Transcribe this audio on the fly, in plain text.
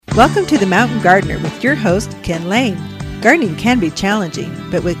Welcome to The Mountain Gardener with your host, Ken Lane. Gardening can be challenging,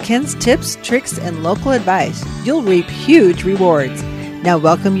 but with Ken's tips, tricks, and local advice, you'll reap huge rewards. Now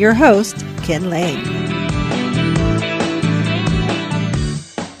welcome your host, Ken Lane.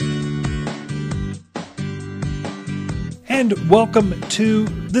 And welcome to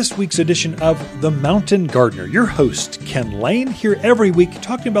this week's edition of The Mountain Gardener. Your host, Ken Lane, here every week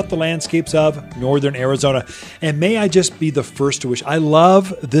talking about the landscapes of northern Arizona. And may I just be the first to wish, I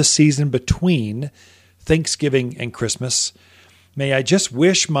love this season between Thanksgiving and Christmas. May I just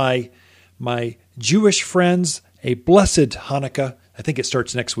wish my Jewish friends a blessed Hanukkah. I think it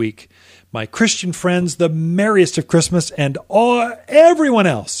starts next week. My Christian friends, the merriest of Christmas, and everyone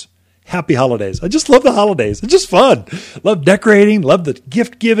else, happy holidays. I just love the holidays. It's just fun. Love decorating, love the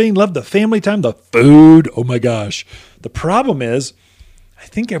gift giving, love the family time, the food. Oh my gosh. The problem is, I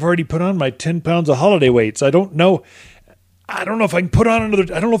think I've already put on my 10 pounds of holiday weights. I don't know if I can put on another,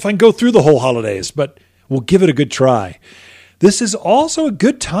 I don't know if I can go through the whole holidays, but we'll give it a good try. This is also a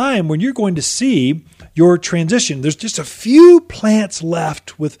good time when you're going to see your transition. There's just a few plants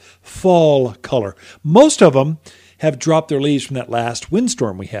left with fall color. Most of them have dropped their leaves from that last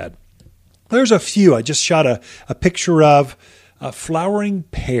windstorm we had. There's a few. I just shot a picture of flowering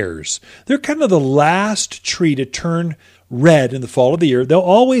pears. They're kind of the last tree to turn red in the fall of the year. They'll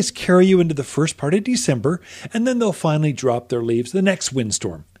always carry you into the first part of December, and then they'll finally drop their leaves. The next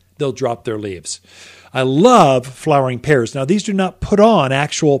windstorm, they'll drop their leaves. I love flowering pears. Now, these do not put on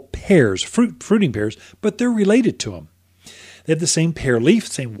actual pears, fruiting pears, but they're related to them. They have the same pear leaf,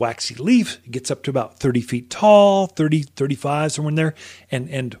 same waxy leaf. It gets up to about 30 feet tall, 30, 35, somewhere in there,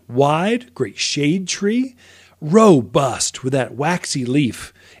 and wide, great shade tree, robust with that waxy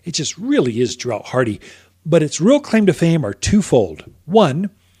leaf. It just really is drought hardy. But its real claim to fame are twofold. One,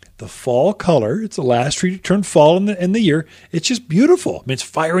 the fall color. It's the last tree to turn fall in the year. It's just beautiful. I mean, it's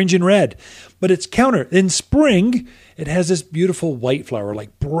fire engine red. But it's counter. In spring, it has this beautiful white flower,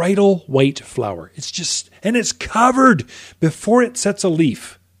 like bridal white flower. And it's covered before it sets a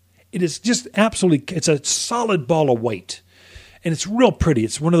leaf. It is just absolutely, it's a solid ball of white. And it's real pretty.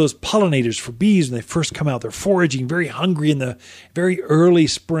 It's one of those pollinators for bees when they first come out. They're foraging, very hungry in the very early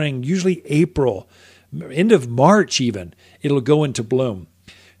spring, usually April, end of March even. It'll go into bloom.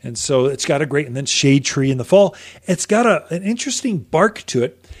 And so it's got a great, and then shade tree in the fall. It's got an interesting bark to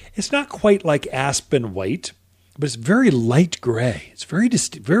it. It's not quite like aspen white, but it's very light gray. It's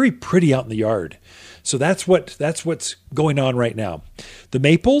very pretty out in the yard. So that's what's going on right now. The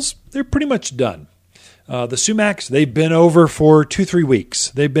maples, they're pretty much done. The sumacs, they've been over for 2-3 weeks.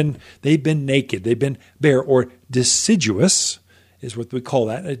 They've been naked. They've been bare, or deciduous is what we call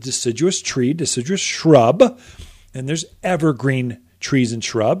that. A deciduous tree, deciduous shrub. And there's evergreen trees and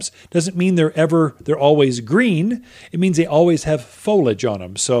shrubs. Doesn't mean they're always green. It means they always have foliage on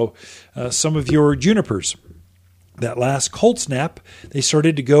them. So some of your junipers, that last cold snap, they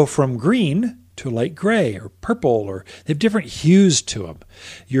started to go from green to light gray or purple, or they have different hues to them.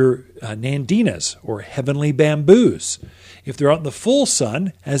 Your nandinas or heavenly bamboos, if they're out in the full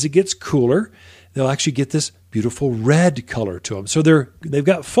sun, as it gets cooler, they'll actually get this beautiful red color to them. So they've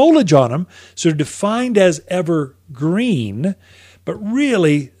got foliage on them, so they're defined as evergreen. But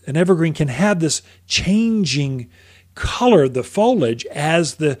really, an evergreen can have this changing color, the foliage,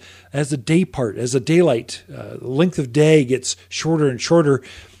 as the daylight, length of day gets shorter and shorter.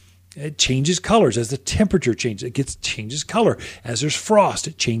 It changes colors as the temperature changes. It changes color. As there's frost,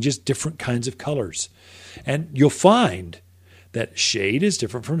 it changes different kinds of colors. And you'll find that shade is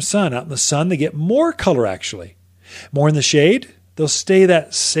different from sun. Out in the sun, they get more color, actually. More in the shade, they'll stay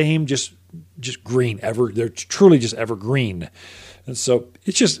that same, just green. They're truly just evergreen. And so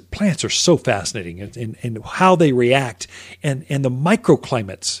it's just, plants are so fascinating in how they react and the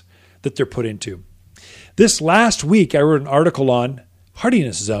microclimates that they're put into. This last week, I wrote an article on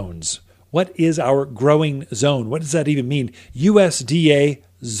hardiness zones. What is our growing zone? What does that even mean? USDA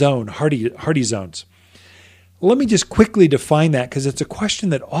zone, hardy zones. Let me just quickly define that, because it's a question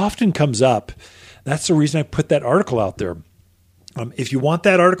that often comes up. That's the reason I put that article out there. If you want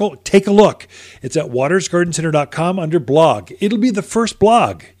that article, take a look. It's at watersgardencenter.com under blog. It'll be the first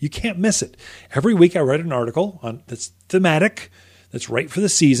blog. You can't miss it. Every week I write an article that's thematic, that's right for the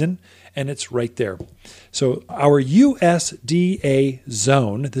season, and it's right there. So our USDA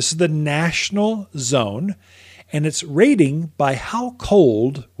zone, this is the national zone, and it's rating by how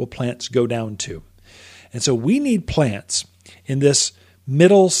cold will plants go down to. And so we need plants in this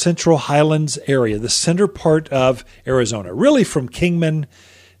middle central highlands area, the center part of Arizona, really from Kingman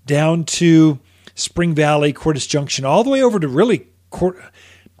down to Spring Valley, Cordes Junction, all the way over to really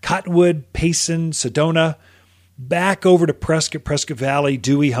Cottonwood, Payson, Sedona. back over to Prescott Valley,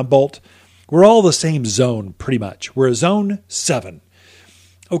 Dewey, Humboldt. We're all the same zone pretty much. We're a zone 7.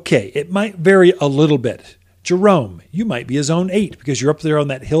 Okay, it might vary a little bit. Jerome, you might be a zone 8 because you're up there on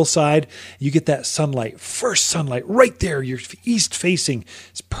that hillside. You get that sunlight, first sunlight right there. You're east facing.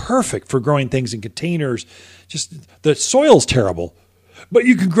 It's perfect for growing things in containers. Just the soil's terrible, but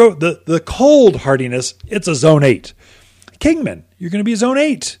you can grow the cold hardiness. It's a zone 8. Kingman, you're going to be a zone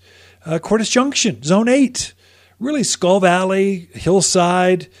 8. Cordes Junction, zone 8. Really, Skull Valley,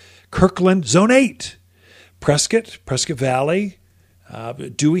 Hillside, Kirkland, zone 8. Prescott Valley,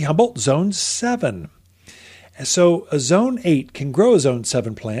 Dewey, Humboldt, zone 7. And so a zone 8 can grow a zone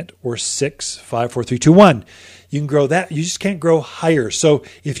 7 plant, or 6, 5, 4, 3, 2, 1. You can grow that. You just can't grow higher. So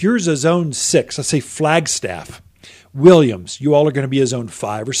if yours is a zone 6, let's say Flagstaff, Williams, you all are going to be a zone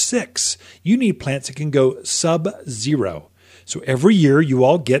 5 or 6. You need plants that can go sub-0. So every year you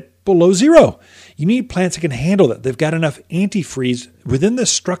all get below 0. You need plants that can handle that. They've got enough antifreeze within the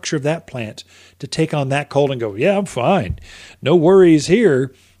structure of that plant to take on that cold and go, yeah, I'm fine. No worries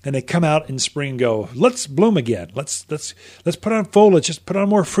here. And they come out in spring and go, let's bloom again. Let's put on foliage. Just put on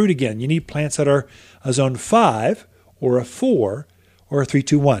more fruit again. You need plants that are a zone 5 or a 4 or a 3,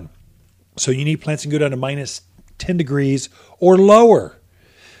 2, 1. So you need plants that can go down to minus 10 degrees or lower.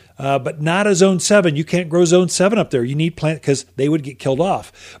 But not a zone 7. You can't grow zone 7 up there. You need plants because they would get killed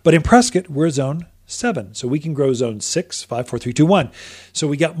off. But in Prescott, we're a zone 7. So we can grow zone 6, 5, 4, 3, 2, 1. So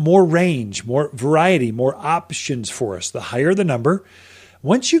we got more range, more variety, more options for us. The higher the number.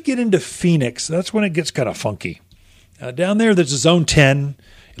 Once you get into Phoenix, that's when it gets kind of funky. Down there's a zone 10,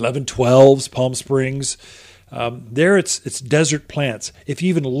 11, 12s, Palm Springs. There it's desert plants. If you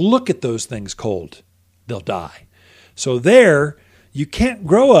even look at those things cold, they'll die. So there, you can't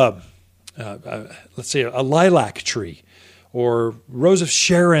grow let's say a lilac tree or Rose of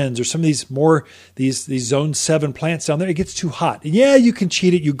Sharon's or some of these zone 7 plants down there. It gets too hot. Yeah, you can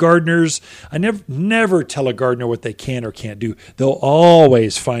cheat it, you gardeners. I never tell a gardener what they can or can't do. They'll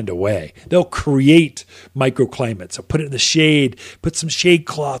always find a way. They'll create microclimates. They'll put it in the shade, put some shade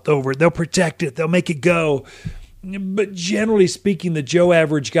cloth over it. They'll protect it. They'll make it go. But generally speaking, the Joe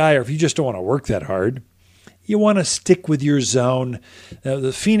average guy, or if you just don't want to work that hard, you want to stick with your zone.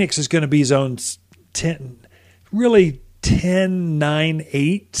 The Phoenix is going to be zone 10, really 10, 9,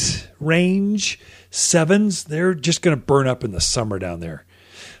 8 range. 7s, they're just going to burn up in the summer down there.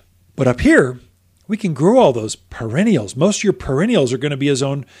 But up here, we can grow all those perennials. Most of your perennials are going to be a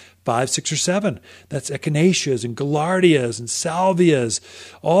zone 5, 6, or 7. That's echinaceas and gaillardias and salvias,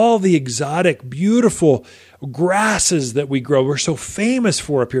 all the exotic, beautiful grasses that we grow. We're so famous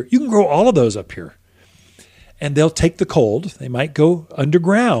for up here. You can grow all of those up here. And they'll take the cold. They might go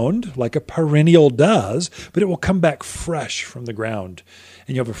underground like a perennial does, but it will come back fresh from the ground.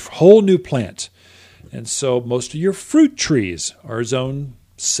 And you have a whole new plant. And so most of your fruit trees are zone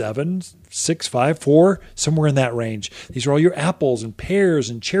 7, 6, 5, 4, somewhere in that range. These are all your apples and pears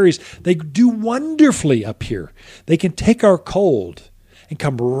and cherries. They do wonderfully up here. They can take our cold and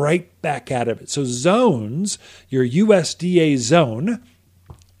come right back out of it. So zones, your USDA zone,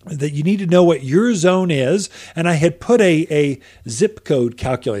 that you need to know what your zone is. And I had put a zip code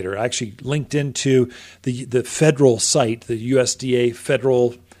calculator. I actually linked into the federal site, the USDA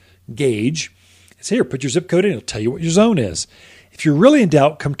federal gauge. It's here, put your zip code in. It'll tell you what your zone is. If you're really in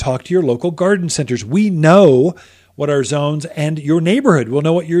doubt, come talk to your local garden centers. We know what our zones, and your neighborhood will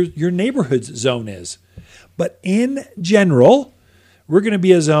know what your neighborhood's zone is. But in general, we're going to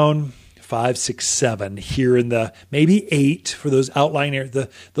be a zone 5, 6, 7 here in the maybe 8 for those outlying areas,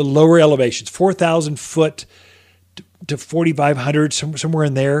 the lower elevations, 4,000 foot to 4,500, somewhere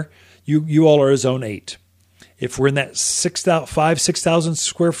in there. You all are a zone 8. If we're in that 6,000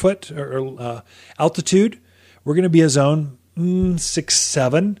 square foot or altitude, we're going to be a zone 6,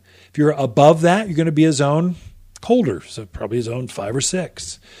 7. If you're above that, you're going to be a zone colder, so probably a zone 5 or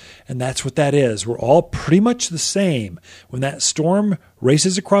 6. And that's what that is. We're all pretty much the same. When that storm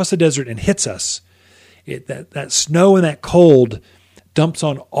races across the desert and hits us, that snow and that cold dumps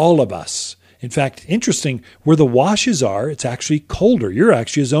on all of us. In fact, interesting, where the washes are, it's actually colder. You're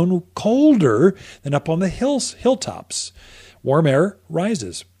actually a zone colder than up on the hilltops. Warm air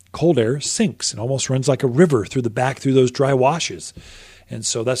rises. Cold air sinks and almost runs like a river through those dry washes. And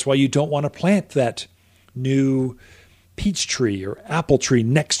so that's why you don't want to plant that new peach tree or apple tree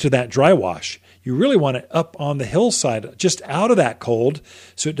next to that dry wash. You really want it up on the hillside, just out of that cold,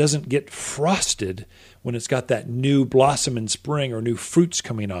 so it doesn't get frosted when it's got that new blossom in spring or new fruits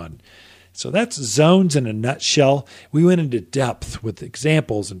coming on. So that's zones in a nutshell. We went into depth with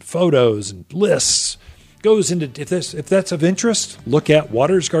examples and photos and lists. Goes into, if that's of interest, look at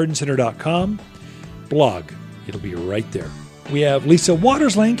watersgardencenter.com, blog It'll be right there. We have Lisa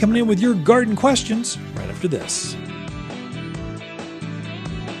Waters Lane coming in with your garden questions right after this.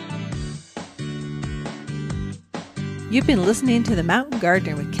 You've been listening to The Mountain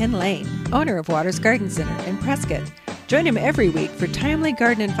Gardener with Ken Lane, owner of Waters Garden Center in Prescott. Join him every week for timely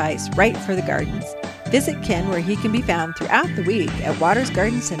garden advice right for the gardens. Visit Ken where he can be found throughout the week at Waters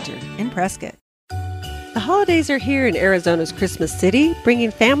Garden Center in Prescott. The holidays are here in Arizona's Christmas City,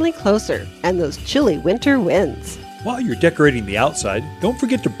 bringing family closer and those chilly winter winds. While you're decorating the outside, don't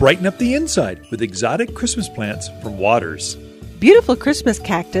forget to brighten up the inside with exotic Christmas plants from Waters. Beautiful Christmas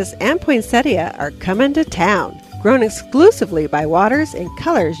cactus and poinsettia are coming to town, grown exclusively by Waters in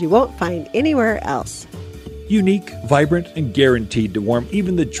colors you won't find anywhere else. Unique, vibrant, and guaranteed to warm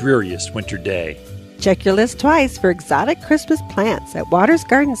even the dreariest winter day. Check your list twice for exotic Christmas plants at Waters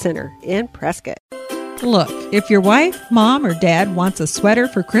Garden Center in Prescott. Look, if your wife, mom, or dad wants a sweater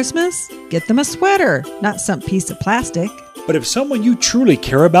for Christmas, get them a sweater, not some piece of plastic. But if someone you truly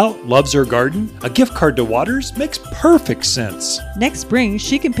care about loves their garden, a gift card to Waters makes perfect sense. Next spring,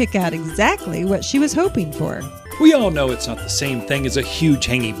 she can pick out exactly what she was hoping for. We all know it's not the same thing as a huge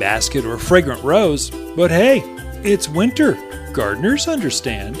hanging basket or a fragrant rose, but hey, it's winter. Gardeners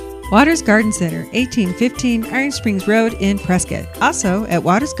understand. Waters Garden Center, 1815 Iron Springs Road in Prescott. Also at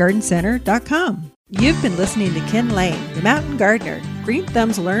watersgardencenter.com. You've been listening to Ken Lane, the Mountain Gardener. Green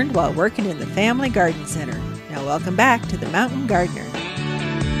thumbs learned while working in the Family Garden Center. Now welcome back to the Mountain Gardener.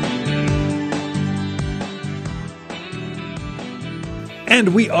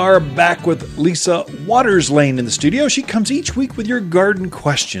 And we are back with Lisa Waters Lane in the studio. She comes each week with your garden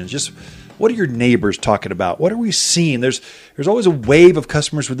questions. Just what are your neighbors talking about? What are we seeing? There's always a wave of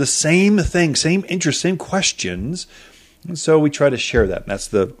customers with the same thing, same interest, same questions. And so we try to share that. And that's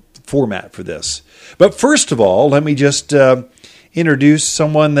the format for this. But first of all, let me just introduce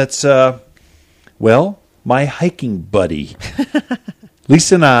someone that's, my hiking buddy.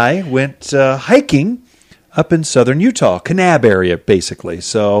 Lisa and I went hiking up in southern Utah, Kanab area, basically.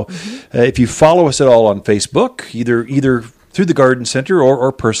 So if you follow us at all on Facebook, either through the garden center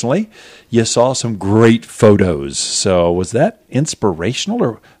or personally, you saw some great photos. So was that inspirational?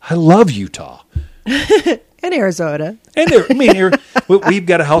 Or I love Utah. In Arizona. And we've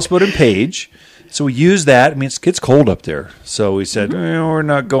got a houseboat in Page, so we use that. I mean, it's cold up there, so we said we're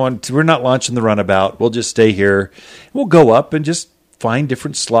not launching the runabout. We'll just stay here. We'll go up and just find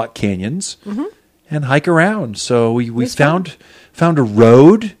different slot canyons and hike around. So we found a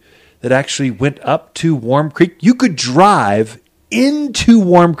road that actually went up to Warm Creek. You could drive into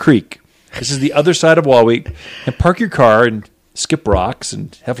Warm Creek. This is the other side of Wahweap, and park your car and skip rocks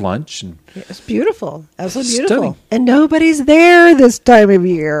and have lunch. And it's beautiful. Absolutely beautiful. Stunning. And nobody's there this time of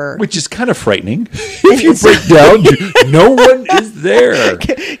year. Which is kind of frightening. If you break down, no one is there.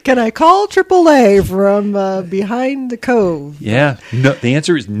 Can I call AAA from behind the cove? Yeah. No. The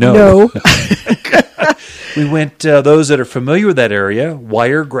answer is no. We went, those that are familiar with that area,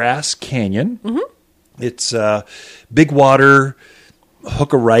 Wiregrass Canyon. It's big water.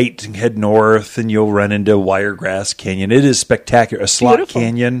 Hook a right and head north, and you'll run into Wiregrass Canyon. It is spectacular. A slot Beautiful.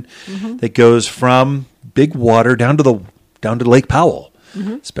 canyon that goes from big water down to Lake Powell.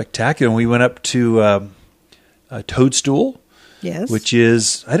 Spectacular. And we went up to Toadstool, Yes. which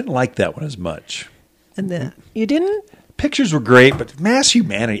is, I didn't like that one as much. And you didn't? Pictures were great, but mass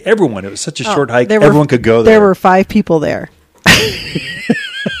humanity, everyone. It was such a short hike. Everyone could go There there. were 5 people there.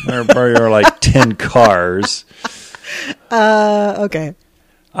 There are like 10 cars. Okay.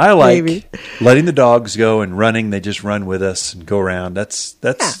 I like Maybe. letting the dogs go and running. They just run with us and go around.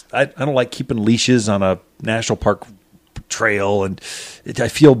 I don't like keeping leashes on a national park trail, and I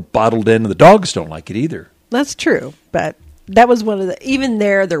feel bottled in, and the dogs don't like it either. That's true, but that was one of the. Even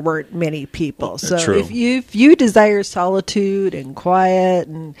there weren't many people. So True. if you desire solitude and quiet,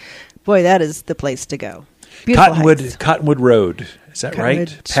 and boy, that is the place to go. Beautiful hikes. Cottonwood Road. Is that Cottonwood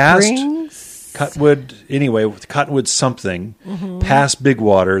right? Past Springs? Cottonwood. Anyway, with Cottonwood something past Big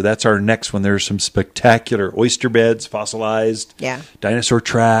Water. That's our next one. There's some spectacular oyster beds, fossilized. Yeah. Dinosaur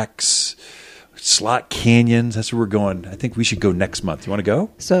tracks. Slot canyons. That's where we're going. I think we should go next month. You want to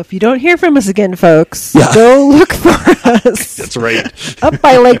go? So if you don't hear from us again, folks, Yeah. go look for us. That's right. Up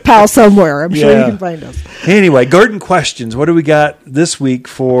by Lake Powell somewhere. I'm sure you can find us. Anyway, garden questions. What do we got this week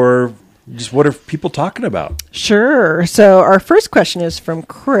for just what are people talking about? Sure. So our first question is from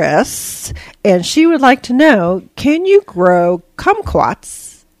Chris, and she would like to know, can you grow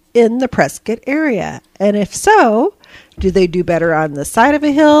kumquats in the Prescott area? And if so, do they do better on the side of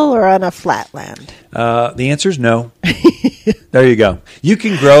a hill or on a flat land? The answer is no. There you go. You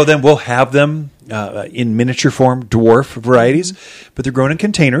can grow them. We'll have them in miniature form, dwarf varieties, but they're grown in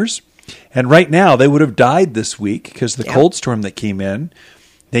containers. And right now, they would have died this week because the cold storm that came in.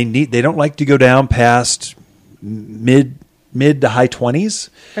 They don't like to go down past mid to high 20s.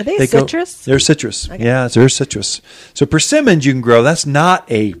 Are they citrus? They're citrus. Okay. Yeah, they're citrus. So persimmons you can grow. That's not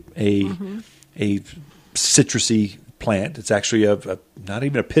a citrusy plant. It's actually not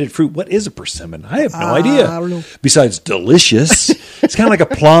even a pitted fruit. What is a persimmon? I have no idea. I don't know. Besides delicious. It's kind of like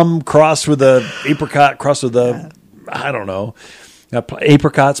a plum crossed with a apricot crossed with I don't know.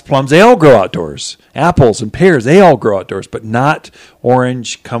 Apricots, plums, they all grow outdoors. Apples and pears, they all grow outdoors, but not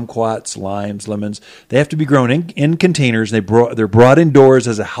orange, kumquats, limes, lemons. They have to be grown in containers. They're brought indoors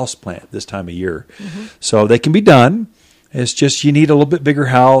as a houseplant this time of year. So they can be done. It's just you need a little bit bigger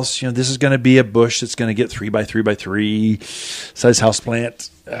house. This is going to be a bush that's going to get 3 by 3 by 3 size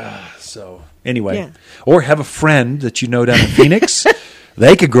houseplant. So anyway, or have a friend that you know down in Phoenix.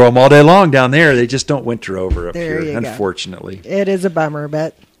 They could grow them all day long down there. They just don't winter over up here, unfortunately. It is a bummer,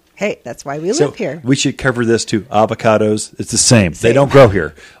 but hey, that's why we live here. We should cover this too. Avocados, it's the same. They don't grow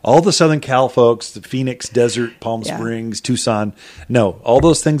here. All the Southern Cal folks, the Phoenix Desert, Palm Springs, Tucson, no, all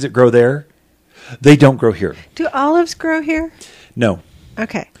those things that grow there, they don't grow here. Do olives grow here? No.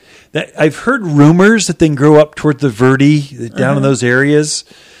 Okay. I've heard rumors that they can grow up toward the Verde, down in those areas.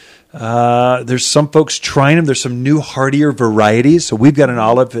 There's some folks trying them. There's some new hardier varieties. So we've got an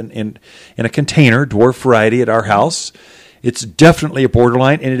olive in a container, dwarf variety at our house. It's definitely a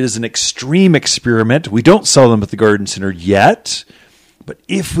borderline, and it is an extreme experiment. We don't sell them at the garden center yet, but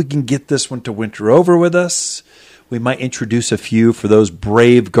if we can get this one to winter over with us, we might introduce a few for those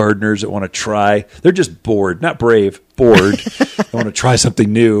brave gardeners that want to try. They're just bored, not brave, bored. They want to try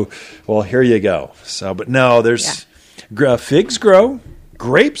something new. Well, here you go. So, but no, there's figs grow.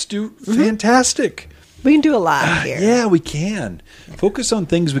 Grapes do fantastic. We can do a lot here. Yeah, we can. Focus on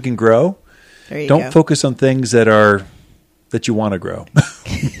things we can grow. There you Don't go. focus on things that you want to grow.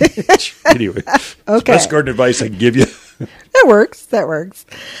 Anyway, Okay. best garden advice I can give you. That works.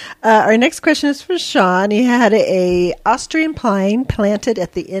 Our next question is from Sean. He had a Austrian pine planted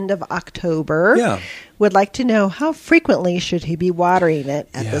at the end of October. Yeah. Would like to know how frequently should he be watering it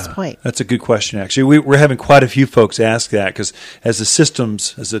at this point? That's a good question, actually. We're having quite a few folks ask that because as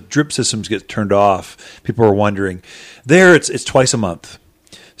the drip systems get turned off, people are wondering. There, it's twice a month.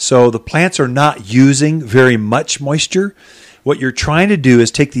 So the plants are not using very much moisture. What you're trying to do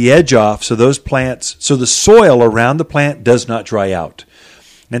is take the edge off so the soil around the plant does not dry out.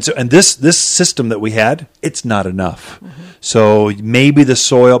 And this system that we had, it's not enough. So maybe the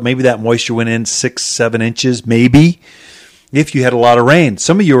soil, maybe that moisture went in 6-7 inches, maybe, if you had a lot of rain.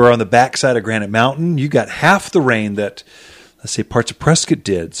 Some of you are on the backside of Granite Mountain. You got half the rain that, let's say, parts of Prescott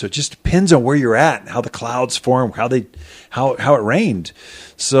did. So it just depends on where you're at and how the clouds form, how it rained.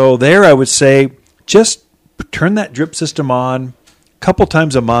 So there, I would say, just turn that drip system on a couple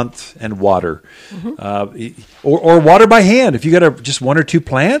times a month and water. Or water by hand. If you got just 1 or 2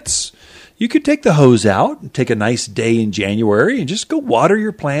 plants, you could take the hose out and take a nice day in January and just go water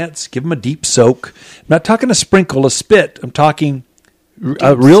your plants, give them a deep soak. I'm not talking a sprinkle, a spit. I'm talking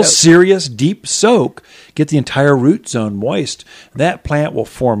a real serious deep soak. Get the entire root zone moist. That plant will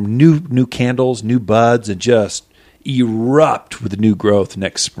form new candles, new buds, and just erupt with new growth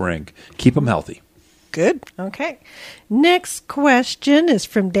next spring. Keep them healthy. Good. Okay. Next question is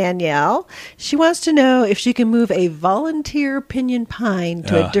from Danielle. She wants to know if she can move a volunteer pinyon pine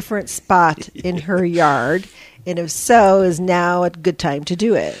to a different spot in her yard. And if so, is now a good time to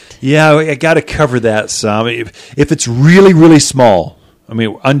do it? Yeah, I got to cover that some. If it's really, really small, I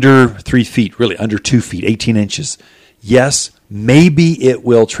mean, under 3 feet, really under 2 feet, 18 inches, yes, maybe it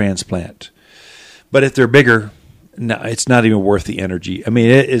will transplant. But if they're bigger, no, it's not even worth the energy. I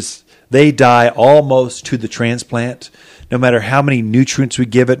mean, they die almost to the transplant, no matter how many nutrients we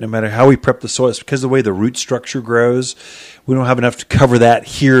give it, no matter how we prep the soil. It's because of the way the root structure grows. We don't have enough to cover that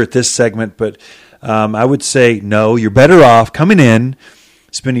here at this segment, but I would say, no, you're better off coming in,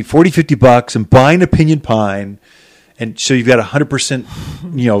 spending $40-$50 and buying a pinyon pine, and so you've got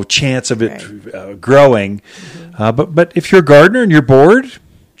 100% chance of it growing. But if you're a gardener and you're bored,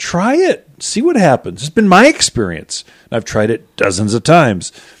 try it. See what happens. It's been my experience. I've tried it dozens of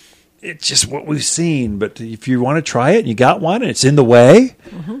times. It's just what we've seen. But if you want to try it and you got one and it's in the way,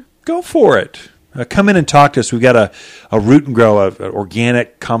 go for it. Come in and talk to us. We've got a root and grow, an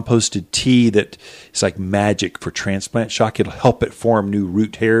organic composted tea that is like magic for transplant shock. It'll help it form new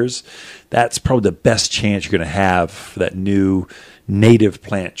root hairs. That's probably the best chance you're going to have for that new native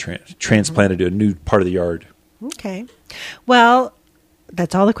plant transplanted to a new part of the yard. Okay. Well,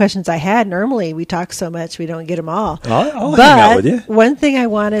 that's all the questions I had. Normally, we talk so much we don't get them all. I'll hang out with you. One thing I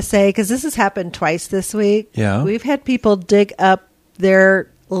want to say, because this has happened twice this week. Yeah. We've had people dig up their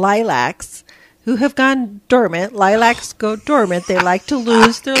lilacs who have gone dormant. Lilacs go dormant. They like to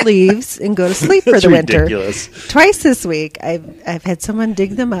lose their leaves and go to sleep for the winter. Ridiculous. Twice this week, I've had someone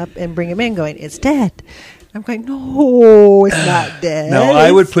dig them up and bring them in going, it's dead. I'm going, no, it's not dead. No, I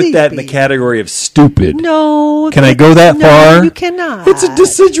would put that in the category of stupid. No. Can I go that far? You cannot. It's a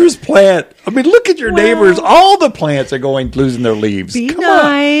deciduous plant. I mean, look at your neighbors. All the plants are losing their leaves. Be Come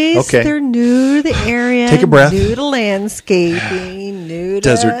nice. on. Okay. They're new to the area. Take a breath. New to landscaping. New to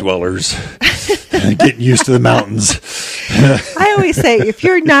Desert dwellers. Getting used to the mountains. I always say, if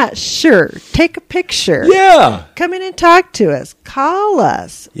you're not sure, take a picture. Yeah. Come in and talk to us. Call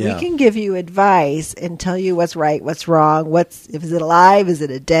us. Yeah. We can give you advice and tell you what's right, what's wrong, is it alive, is it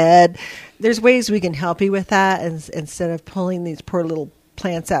a dead? There's ways we can help you with that instead of pulling these poor little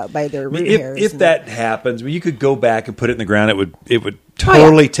plants out by their root hairs. If that happens, you could go back and put it in the ground. It would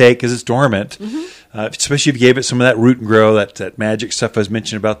totally take, because it's dormant. Mm-hmm. Especially if you gave it some of that root and grow, that magic stuff I was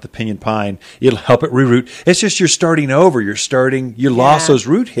mentioning about the pinyon pine. It'll help it reroot. It's just you're starting over. You lost those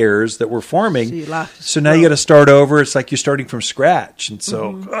root hairs that were forming. So now you got to start over. It's like you're starting from scratch. And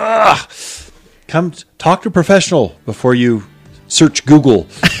so, come talk to a professional before you search Google,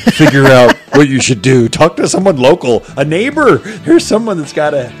 figure out what you should do. Talk to someone local, a neighbor. Here's someone that's got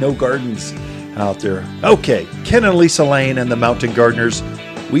to know gardens out there. Okay, Ken and Lisa Lane and the Mountain Gardeners.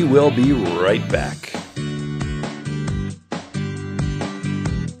 We will be right back.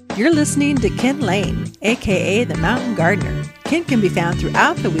 You're listening to Ken Lane, a.k.a. the Mountain Gardener. Ken can be found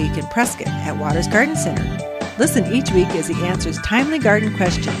throughout the week in Prescott at Waters Garden Center. Listen each week as he answers timely garden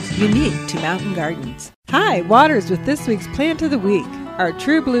questions unique to mountain gardens. Hi, Waters with this week's Plant of the Week, our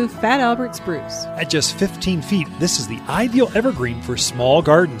True Blue Fat Albert Spruce. At just 15 feet, this is the ideal evergreen for small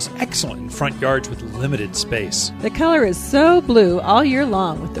gardens, excellent in front yards with limited space. The color is so blue all year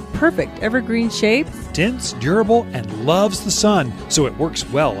long with the perfect evergreen shape. Dense, durable, and loves the sun, so it works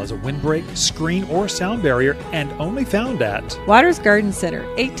well as a windbreak, screen, or sound barrier, and only found at Waters Garden Center,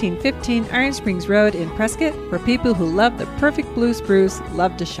 1815 Iron Springs Road in Prescott, where people who love the perfect blue spruce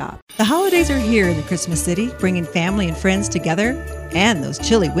love to shop. The holidays are here in the Christmas City, bringing family and friends together, and those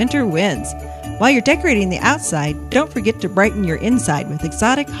chilly winter winds. While you're decorating the outside, don't forget to brighten your inside with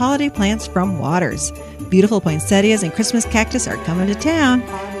exotic holiday plants from Waters. Beautiful poinsettias and Christmas cactus are coming to town,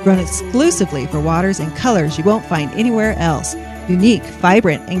 grown exclusively for Waters in colors you won't find anywhere else. Unique,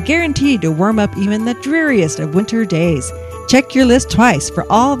 vibrant, and guaranteed to warm up even the dreariest of winter days. Check your list twice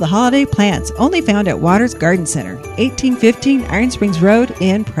for all the holiday plants only found at Waters Garden Center, 1815 Iron Springs Road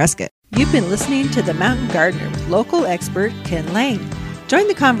in Prescott. You've been listening to The Mountain Gardener with local expert Ken Lane. Join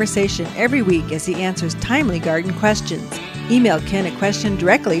the conversation every week as he answers timely garden questions. Email Ken a question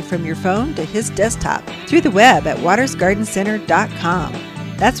directly from your phone to his desktop through the web at watersgardencenter.com.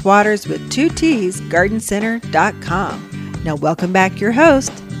 That's Waters with 2 T's, gardencenter.com. Now welcome back your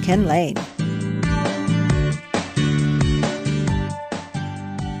host, Ken Lane.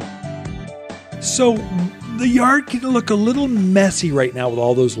 So the yard can look a little messy right now with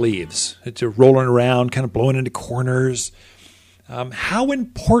all those leaves. It's rolling around, kind of blowing into corners. How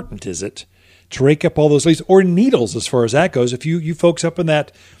important is it to rake up all those leaves, or needles as far as that goes? If you folks up in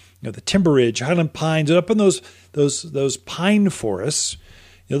that, the Timber Ridge, Highland Pines, up in those pine forests,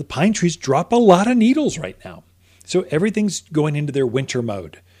 the pine trees drop a lot of needles right now. So everything's going into their winter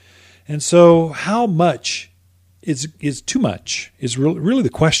mode. And so how much is too much is really the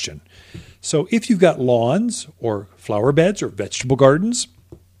question. So if you've got lawns or flower beds or vegetable gardens,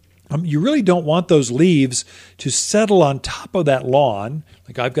 you really don't want those leaves to settle on top of that lawn.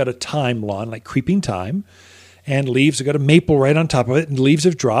 Like I've got a thyme lawn, like creeping thyme, and leaves, I've got a maple right on top of it, and leaves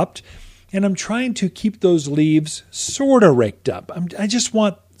have dropped. And I'm trying to keep those leaves sort of raked up. I just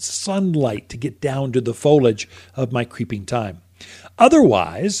want sunlight to get down to the foliage of my creeping thyme.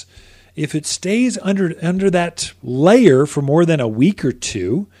 Otherwise, if it stays under that layer for more than a week or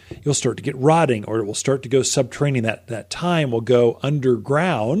two, you'll start to get rotting, or it will start to go subterranean. That thyme will go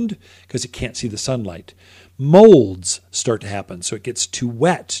underground because it can't see the sunlight. Molds start to happen, so it gets too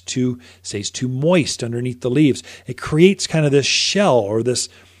wet, stays too moist underneath the leaves. It creates kind of this shell or this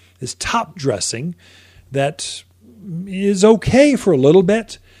top dressing that is okay for a little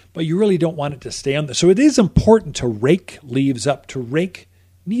bit, but you really don't want it to stay on there. So it is important to rake leaves up, to rake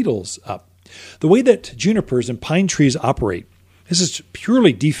needles up. The way that junipers and pine trees operate, this is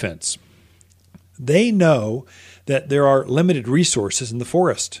purely defense. They know that there are limited resources in the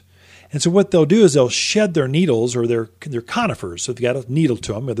forest. And so what they'll do is they'll shed their needles, or their conifers. So if you've got a needle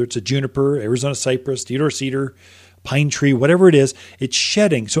to them, whether it's a juniper, Arizona cypress, Theodore cedar, pine tree, whatever it is, it's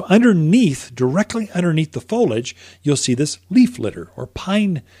shedding. So directly underneath the foliage, you'll see this leaf litter, or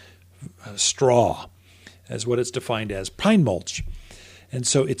pine straw, as what it's defined as, pine mulch. And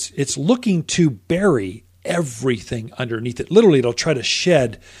so it's looking to bury everything underneath it. Literally, it'll try to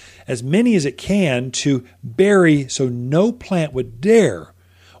shed as many as it can to bury so no plant would dare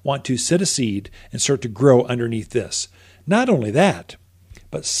want to set a seed and start to grow underneath this. Not only that,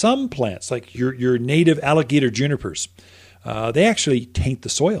 but some plants, like your native alligator junipers, they actually taint the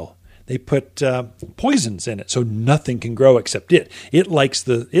soil. They put poisons in it so nothing can grow except it. It likes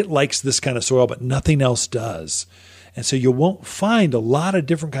this kind of soil, but nothing else does. And so you won't find a lot of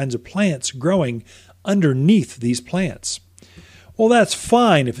different kinds of plants growing underneath these plants. Well, that's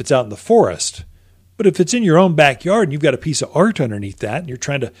fine if it's out in the forest. But if it's in your own backyard and you've got a piece of art underneath that and you're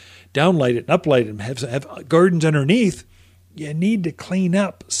trying to downlight it and uplight it and have gardens underneath, you need to clean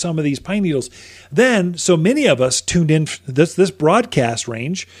up some of these pine needles. Then, so many of us tuned in, this broadcast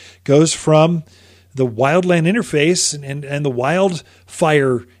range goes from the wildland interface and the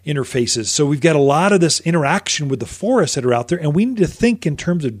wildfire interfaces. So we've got a lot of this interaction with the forests that are out there, and we need to think in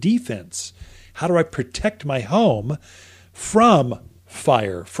terms of defense. How do I protect my home from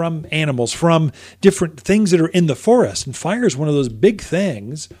fire, from animals, from different things that are in the forest? And fire is one of those big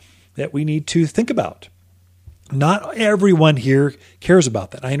things that we need to think about. Not everyone here cares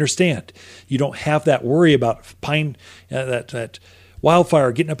about that. I understand. You don't have that worry about pine, that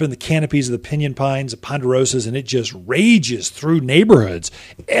wildfire getting up in the canopies of the pinyon pines, the ponderosas, and it just rages through neighborhoods.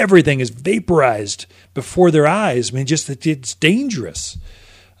 Everything is vaporized before their eyes. I mean, just it's dangerous.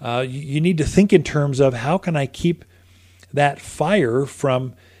 You need to think in terms of how can I keep that fire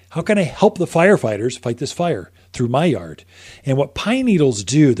from, how can I help the firefighters fight this fire through my yard? And what pine needles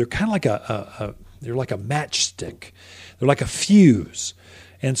do, they're kind of like they're like a matchstick. They're like a fuse.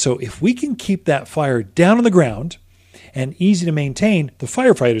 And so if we can keep that fire down on the ground and easy to maintain, the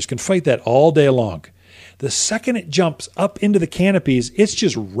firefighters can fight that all day long. The second it jumps up into the canopies, it's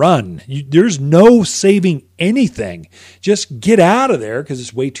just run. There's no saving anything. Just get out of there because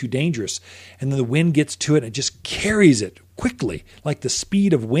it's way too dangerous. And then the wind gets to it and it just carries it quickly, like the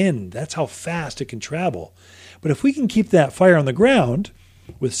speed of wind. That's how fast it can travel. But if we can keep that fire on the ground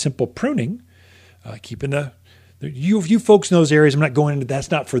with simple pruning, keeping you folks in those areas, I'm not going into, that's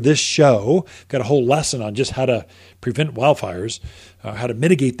not for this show. Got a whole lesson on just how to prevent wildfires, how to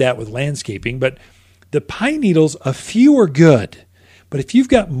mitigate that with landscaping. But the pine needles, a few are good. But if you've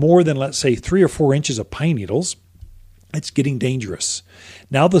got more than, let's say, 3 or 4 inches of pine needles, it's getting dangerous.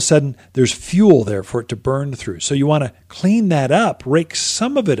 Now, all of a sudden, there's fuel there for it to burn through. So you want to clean that up, rake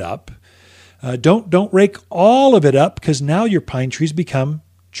some of it up. Don't rake all of it up because now your pine trees become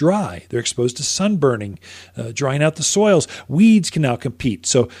dry. They're exposed to sunburning, drying out the soils. Weeds can now compete.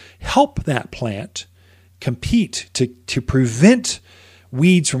 So help that plant compete to prevent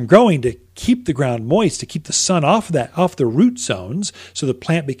weeds from growing, to keep the ground moist, to keep the sun off the root zones so the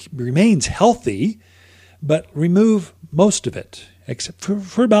plant remains healthy, but remove most of it, except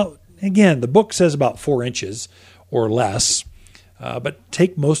for about, again, the book says about 4 inches or less, but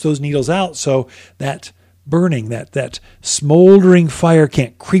take most of those needles out so that burning, that smoldering fire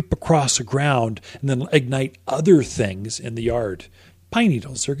can't creep across the ground and then ignite other things in the yard. Pine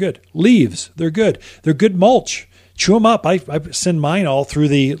needles, they're good. Leaves, they're good. They're good mulch. Chew them up. I send mine all through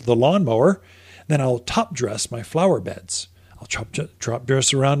the lawnmower. Then I'll top dress my flower beds. I'll top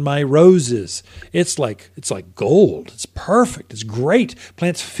dress around my roses. It's like gold. It's perfect. It's great.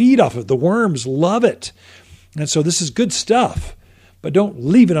 Plants feed off of it. The worms love it. And so this is good stuff. But don't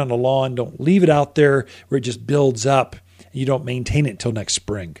leave it on the lawn. Don't leave it out there where it just builds up. And you don't maintain it until next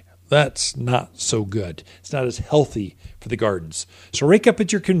spring. That's not so good. It's not as healthy for the gardens. So rake up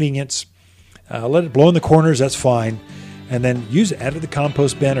at your convenience. Let it blow in the corners. That's fine. And then use it. Add it to the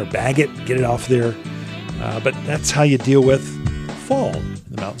compost bin or bag it. Get it off there. But that's how you deal with fall in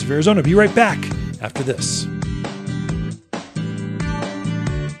the mountains of Arizona. Be right back after this.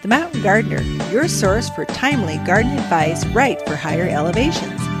 The Mountain Gardener, your source for timely garden advice right for higher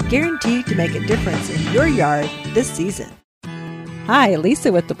elevations. Guaranteed to make a difference in your yard this season. Hi,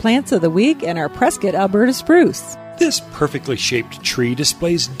 Lisa with the plants of the week and our Prescott, Alberta spruce. This perfectly shaped tree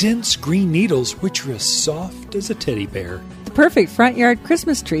displays dense green needles which are as soft as a teddy bear. The perfect front yard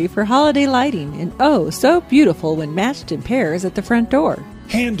Christmas tree for holiday lighting, and oh, so beautiful when matched in pairs at the front door.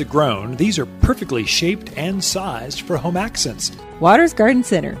 Hand-grown, these are perfectly shaped and sized for home accents. Waters Garden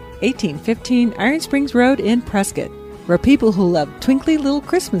Center, 1815 Iron Springs Road in Prescott, where people who love twinkly little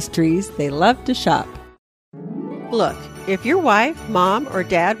Christmas trees, they love to shop. Look, if your wife, mom, or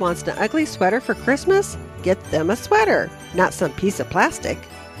dad wants an ugly sweater for Christmas, get them a sweater, not some piece of plastic.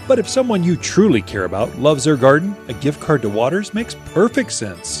 But if someone you truly care about loves their garden, a gift card to Waters makes perfect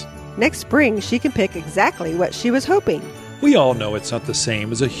sense. Next spring, she can pick exactly what she was hoping. We all know it's not the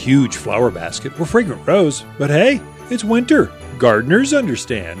same as a huge flower basket or fragrant rose, but hey, It's winter. Gardeners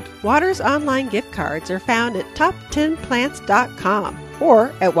understand. Waters online gift cards are found at top10plants.com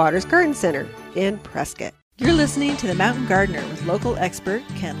or at Waters Garden Center in Prescott. You're listening to The Mountain Gardener with local expert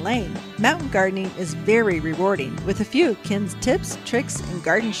Ken Lane. Mountain gardening is very rewarding, with a few Ken's tips, tricks, and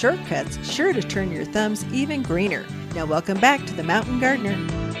garden shortcuts sure to turn your thumbs even greener. Now welcome back to The Mountain Gardener.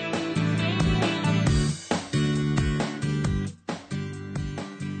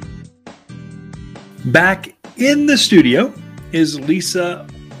 Back in the studio is Lisa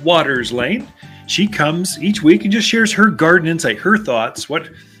Waters Lane. She comes each week and just shares her garden insight, her thoughts. What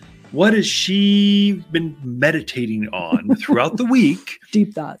has she been meditating on throughout the week?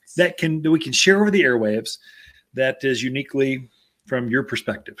 Deep thoughts. That we can share over the airwaves that is uniquely from your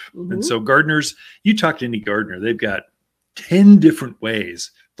perspective. Mm-hmm. And so gardeners, you talk to any gardener, they've got 10 different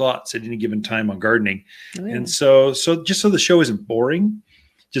ways, thoughts at any given time on gardening. Oh, yeah. And so just so the show isn't boring,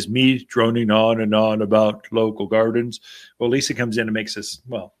 just me droning on and on about local gardens. Well, Lisa comes in and makes us,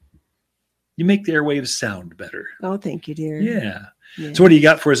 you make the airwaves sound better. Oh, thank you, dear. Yeah. So what do you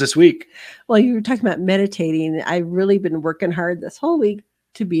got for us this week? Well, you were talking about meditating. I've really been working hard this whole week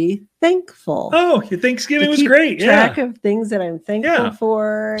to be thankful. Oh, your Thanksgiving was great. Track of things that I'm thankful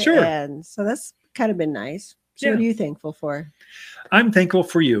for. Sure. And so that's kind of been nice. So what are you thankful for? I'm thankful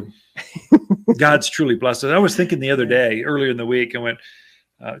for you. God's truly blessed us. I was thinking the other day, earlier in the week, I went,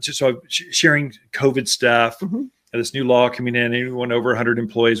 sharing COVID stuff, this new law coming in, anyone over 100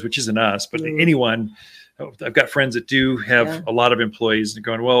 employees, which isn't us, but anyone. I've got friends that do have a lot of employees and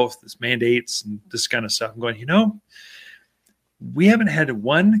going, well, this mandates and this kind of stuff. I'm going, we haven't had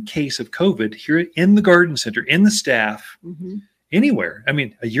one case of COVID here in the garden center, in the staff, anywhere. I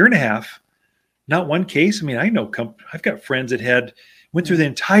mean, a year and a half, not one case. I mean, I know I've got friends that went through the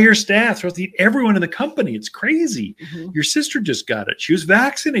entire staff, everyone in the company. It's crazy. Your sister just got it. She was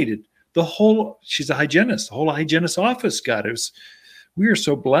vaccinated. She's a hygienist. The whole hygienist office got it. We are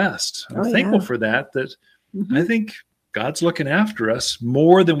so blessed. I'm thankful for that I think God's looking after us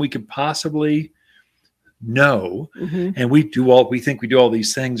more than we could possibly know. And we think we do all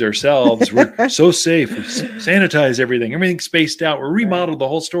these things ourselves. We're so safe. We sanitize everything. Everything's spaced out. We're remodeled the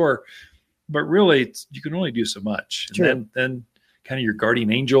whole store. But really, you can only do so much. And then kind of your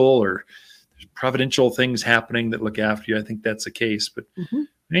guardian angel or providential things happening that look after you. I think that's the case. But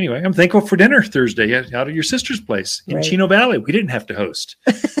anyway, I'm thankful for dinner Thursday out at your sister's place in Chino Valley. We didn't have to host.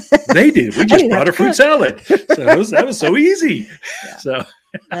 They did. We just brought a fruit salad. So that was so easy. Yeah. So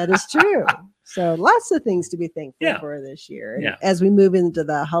that is true. So lots of things to be thankful for this year as we move into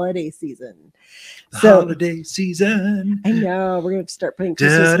the holiday season. Holiday season. I know. We're going to start playing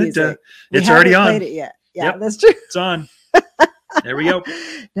Christmas music. It's already on. Played it yet. Yeah, that's true. It's on. There we go.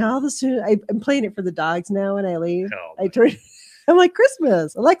 Now I'm playing it for the dogs now when I leave. I'm like,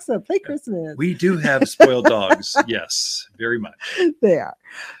 Christmas. Alexa, play Christmas. We do have spoiled dogs. Yes, very much. They are.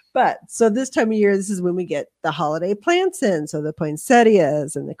 But so this time of year, this is when we get the holiday plants in. So the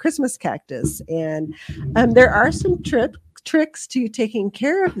poinsettias and the Christmas cactus. And there are some tricks to taking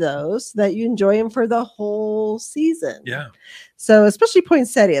care of those that you enjoy them for the whole season. Yeah. So especially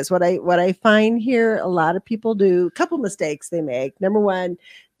poinsettias, what I find here, a lot of people do a couple mistakes they make. Number one,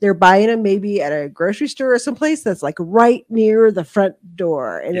 they're buying them maybe at a grocery store or someplace that's like right near the front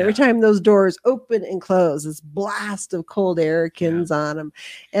door. And every time those doors open and close, this blast of cold air comes on them.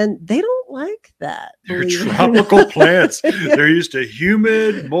 And they don't like that. They're tropical plants. They're used to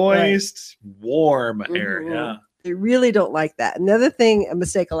humid, moist, warm air. Yeah. They really don't like that. Another thing, a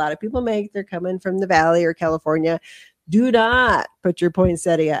mistake a lot of people make, they're coming from the Valley or California. Do not put your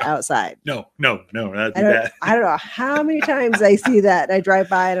poinsettia outside. No, that'd be bad. I don't know how many times I see that and I drive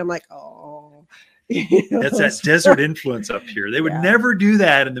by and I'm like, oh. That's that desert influence up here. They would never do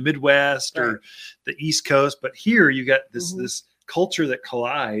that in the Midwest or the East Coast. But here you got this culture that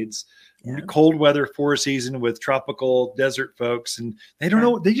collides. Cold weather season with tropical desert folks, and they don't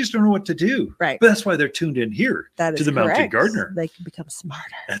know. They just don't know what to do. Right, but that's why they're tuned in here to the Mountain Gardener. They can become smarter.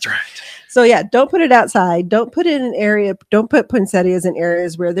 That's right. So don't put it outside. Don't put it in an area. Don't put poinsettias in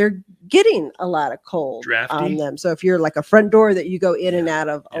areas where they're getting a lot of cold on them. So if you're like a front door that you go in and out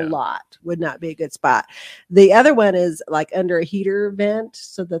of a lot, would not be a good spot. The other one is like under a heater vent,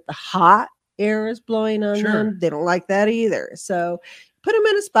 so that the hot air is blowing on them. They don't like that either. So put them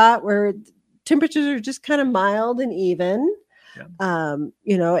in a spot where temperatures are just kind of mild and even, and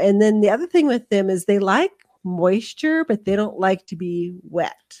then the other thing with them is they like moisture, but they don't like to be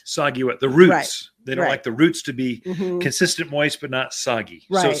wet. Soggy wet. The roots. They don't like the roots to be consistent moist, but not soggy.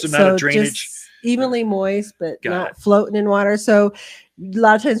 Right. So not a drainage. Evenly moist, but not floating in water. So a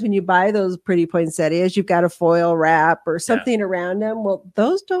lot of times when you buy those pretty poinsettias, you've got a foil wrap or something around them. Well,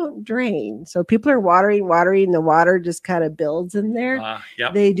 those don't drain. So people are watering, the water just kind of builds in there.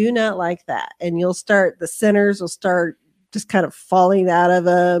 They do not like that. And the centers will start just kind of falling out of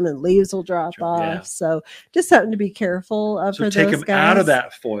them and leaves will drop off. Yeah. So just something to be careful of for those guys. So take them out of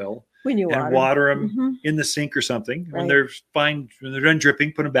that foil when you water them in the sink or something. Right. When they're fine, when they're done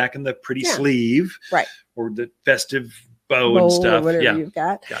dripping, put them back in the pretty sleeve, right, or the festive bow and stuff. Or whatever you've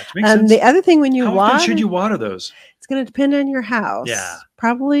got. Gotcha. Makes sense. The other thing when you How often should you water those? It's going to depend on your house. Yeah,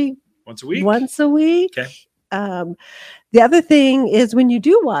 probably once a week. Okay. The other thing is when you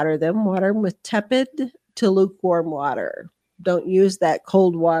do water them with tepid to lukewarm water. Don't use that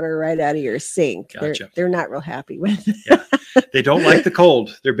cold water right out of your sink. Gotcha. They're not real happy with it. Yeah. They don't like the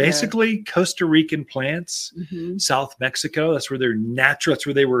cold. They're basically Costa Rican plants, South Mexico. That's where they're natural. That's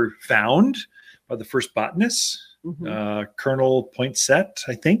where they were found by the first botanists. Colonel Poinsett,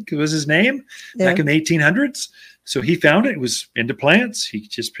 I think was his name, back in the 1800s. So he found it. It was into plants.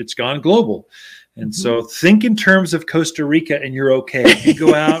 It's gone global. And so think in terms of Costa Rica and you're okay. You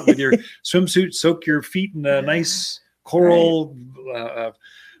go out with your swimsuit, soak your feet in a nice coral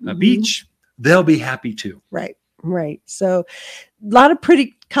beach. They'll be happy too. Right. So a lot of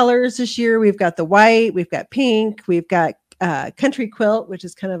pretty colors this year. We've got the white, we've got pink, we've got country quilt, which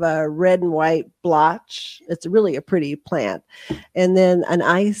is kind of a red and white blotch. It's really a pretty plant. And then an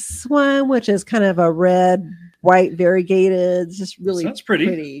ice one, which is kind of a red, white variegated. It's just really That's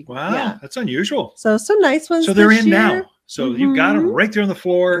pretty. Wow. Yeah. That's unusual. So some nice ones. So they're in year. Now. So you got them right there on the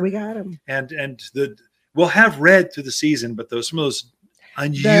floor. We got them. And we'll have red through the season, but some of those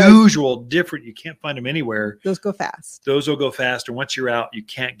unusual, different, you can't find them anywhere. Those go fast. Those will go fast. And once you're out, you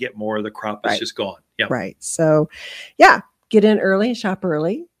can't get more. The crop is just gone. Yeah. Right. So get in early, shop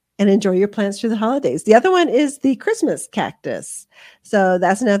early, and enjoy your plants through the holidays. The other one is the Christmas cactus. So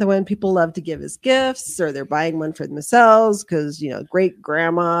that's another one people love to give as gifts, or they're buying one for themselves because, great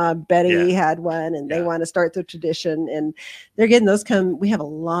grandma Betty had one and they want to start the tradition. And they're getting those we have a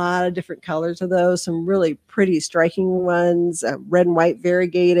lot of different colors of those, some really pretty striking ones, red and white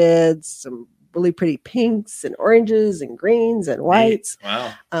variegated, some really pretty pinks and oranges and greens and whites.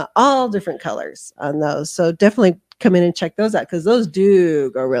 Wow. All different colors on those. So definitely come in and check those out because those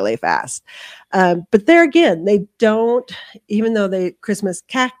do go really fast. But there again, they don't, even though they Christmas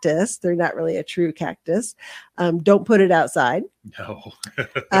cactus, they're not really a true cactus. Don't put it outside. No.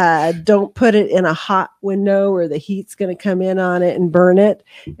 Don't put it in a hot window where the heat's going to come in on it and burn it.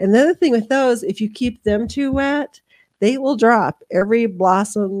 And the other thing with those, if you keep them too wet, they will drop every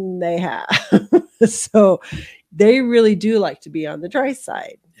blossom they have. So they really do like to be on the dry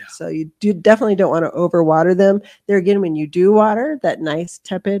side. Yeah. So you definitely don't want to overwater them. There again, when you do water, that nice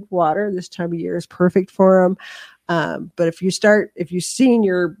tepid water this time of year is perfect for them. But if you've seen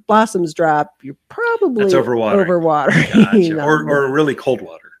your blossoms drop, you're probably overwatering. Gotcha. Or really cold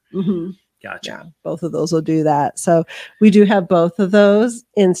water. Gotcha. Yeah, both of those will do that. So we do have both of those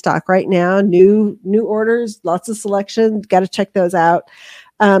in stock right now. New orders, lots of selection. Got to check those out.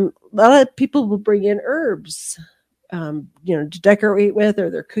 A lot of people will bring in herbs, to decorate with or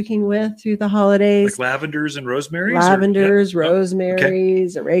they're cooking with through the holidays. Like lavenders and rosemaries?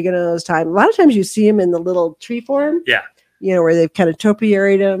 Rosemaries, oregano's, thyme. A lot of times you see them in the little tree form. Yeah. Where they've kind of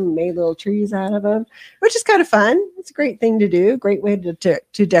topiaried them, made little trees out of them, which is kind of fun. It's a great thing to do. Great way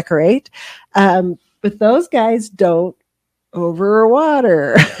to decorate. But those guys don't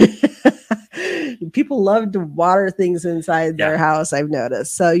overwater. People love to water things inside their house, I've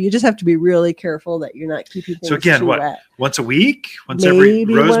noticed. So you just have to be really careful that you're not keeping things too wet. Once a week? Once every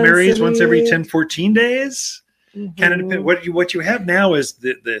 10, 14 days? Kind of depends. What you have now is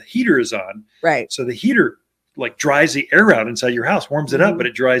the heater is on. Right. So the heater dries the air out inside your house, warms it up, but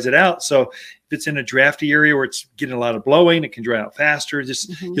it dries it out. So if it's in a drafty area where it's getting a lot of blowing, it can dry out faster.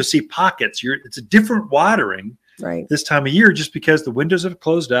 You'll see pockets. It's a different watering this time of year just because the windows have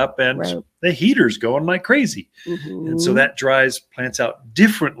closed up and the heater's going like crazy. And so that dries plants out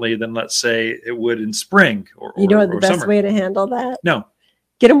differently than, let's say, it would in spring or the best summer. way to handle that? No.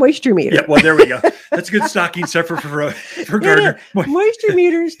 Get a moisture meter. Yeah, well, there we go. That's a good stocking stuffer for gardener. Moisture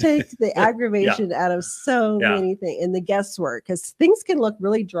meters take the aggravation out of so many things and the guesswork because things can look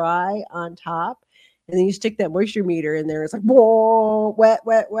really dry on top. And then you stick that moisture meter in there. It's like, whoa, wet.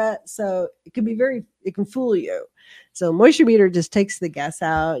 So it can fool you. So moisture meter just takes the gas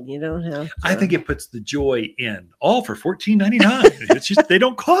out, and you don't have to. I think it puts the joy in, all for $14.99. It's just, they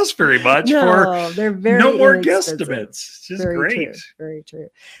don't cost very much they're very no more inexpensive. guesstimates. It's just Very great. true, very true.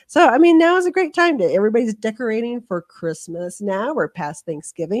 So, I mean, now is a great time to everybody's decorating for Christmas now. We're past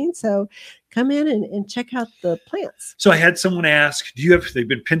Thanksgiving. So come in and check out the plants. So I had someone ask, they've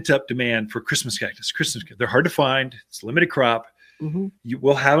been pent up demand for Christmas cactus. They're hard to find. It's a limited crop. Mm-hmm.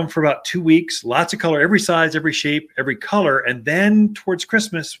 We'll have them for about 2 weeks, lots of color, every size, every shape, every color. And then towards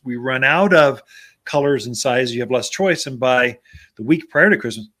Christmas, we run out of colors and sizes. You have less choice. And by the week prior to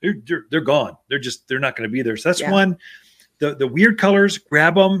Christmas, they're gone. They're not going to be there. So that's one. The weird colors,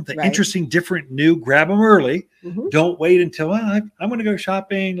 grab them. The interesting, different, new, grab them early. Mm-hmm. Don't wait until, I'm going to go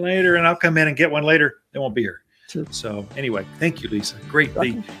shopping later and I'll come in and get one later. They won't be here. True. So anyway, thank you, Lisa. Great.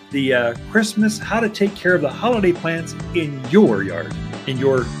 The Christmas, how to take care of the holiday plants in your yard, in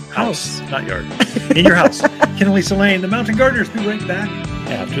your house, not yard, in your house. Ken and Lisa Lane, the Mountain Gardeners. Be right back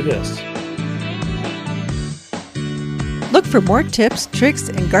after this. Look for more tips, tricks,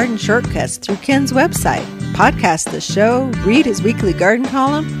 and garden shortcuts through Ken's website. Podcast the show, read his weekly garden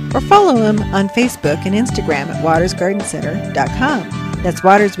column, or follow him on Facebook and Instagram at watersgardencenter.com. That's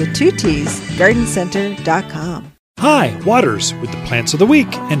Waters with 2 T's, gardencenter.com. Hi, Waters with the plants of the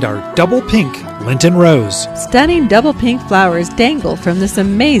week and our double pink Linton Rose. Stunning double pink flowers dangle from this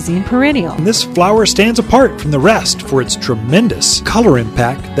amazing perennial. And this flower stands apart from the rest for its tremendous color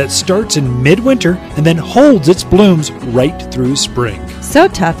impact that starts in midwinter and then holds its blooms right through spring. So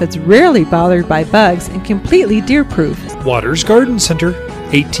tough it's rarely bothered by bugs and completely deer-proof. Waters Garden Center,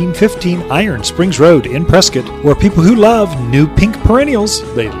 1815 Iron Springs Road in Prescott, where people who love new pink perennials,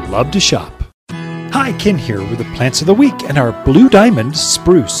 they love to shop. Hi, Ken here with the plants of the week and our blue diamond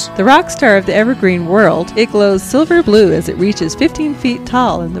spruce. The rock star of the evergreen world, it glows silver blue as it reaches 15 feet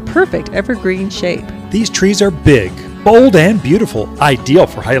tall in the perfect evergreen shape. These trees are big, bold, and beautiful, ideal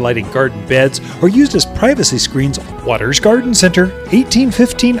for highlighting garden beds or used as privacy screens. Waters Garden Center,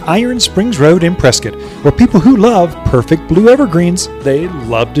 1815 Iron Springs Road in Prescott, where people who love perfect blue evergreens, they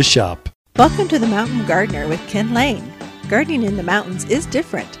love to shop. Welcome to the Mountain Gardener with Ken Lane. Gardening in the mountains is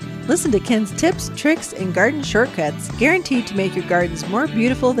different. Listen to Ken's tips, tricks, and garden shortcuts guaranteed to make your gardens more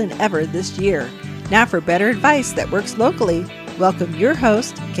beautiful than ever this year. Now for better advice that works locally, welcome your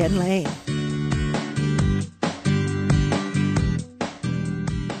host, Ken Lane.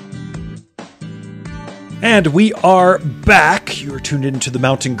 And we are back. You are tuned into the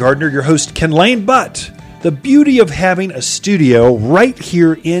Mountain Gardener, your host, Ken Lane. But the beauty of having a studio right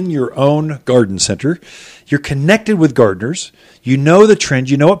here in your own garden center, you're connected with gardeners. You know the trends.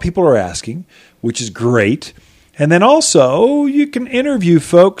 You know what people are asking, which is great. And then also you can interview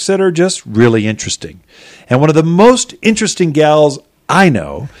folks that are just really interesting. And one of the most interesting gals I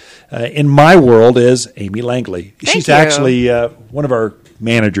know in my world is Amy Langley. She's actually one of our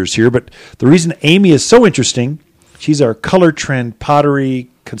managers here. But the reason Amy is so interesting, she's our color trend pottery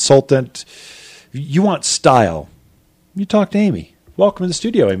consultant. You want style, you talk to Amy. Welcome to the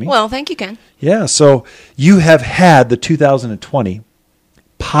studio, Amy. Well, thank you, Ken. Yeah, so you have had the 2020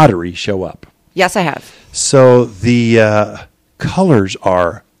 pottery show up. Yes, I have. So the colors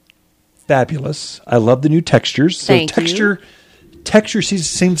are fabulous. I love the new textures. So texture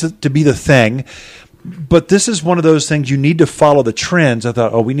seems to be the thing. But this is one of those things you need to follow the trends. I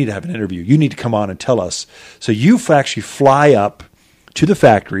thought, we need to have an interview. You need to come on and tell us. So you actually fly up to the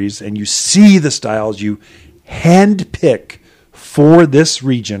factories and you see the styles. You hand pick for this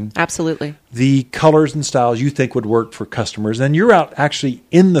region. Absolutely. The colors and styles you think would work for customers. And you're out actually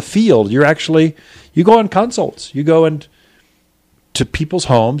in the field. You go on consults. You go to people's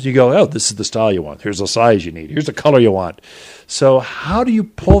homes. You go, this is the style you want. Here's the size you need. Here's the color you want. So how do you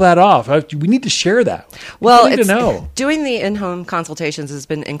pull that off? We need to share that. Well, need to know. Doing the in-home consultations has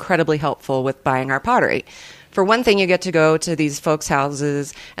been incredibly helpful with buying our pottery. For one thing, you get to go to these folks'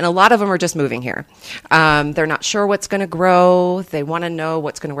 houses, and a lot of them are just moving here. They're not sure what's going to grow. They want to know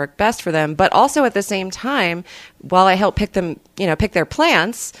what's going to work best for them. But also at the same time, while I help pick their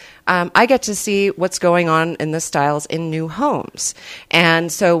plants, I get to see what's going on in the styles in new homes. And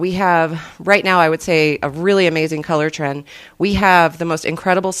so we have, right now, I would say, a really amazing color trend. We have the most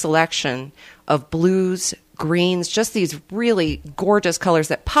incredible selection of blues, greens, just these really gorgeous colors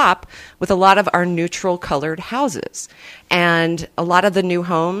that pop with a lot of our neutral colored houses. And a lot of the new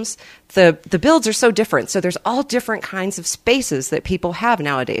homes, the builds are so different. So there's all different kinds of spaces that people have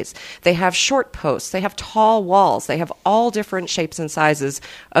nowadays. They have short posts, they have tall walls, they have all different shapes and sizes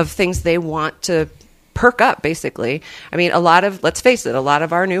of things they want to perk up, basically. I mean, let's face it, a lot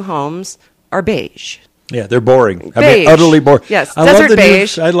of our new homes are beige. Yeah, they're boring. Beige. Utterly boring. Yes, I desert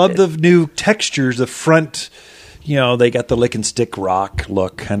beige. I love the new textures, the front they got the lick and stick rock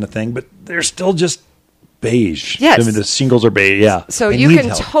look kind of thing, but they're still just beige. Yes. I mean, the shingles are beige. Yeah. So They you need can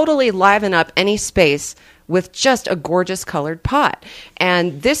help. totally liven up any space with just a gorgeous colored pot.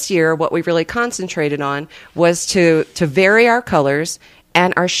 And this year, what we really concentrated on was to vary our colors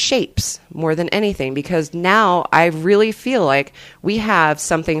and our shapes more than anything, because now I really feel like we have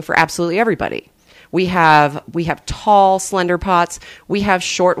something for absolutely everybody. We have tall, slender pots. We have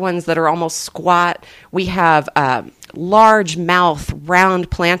short ones that are almost squat. We have large mouth, round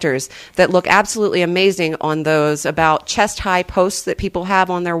planters that look absolutely amazing on those about chest-high posts that people have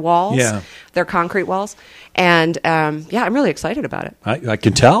on their walls, their concrete walls. And, I'm really excited about it. I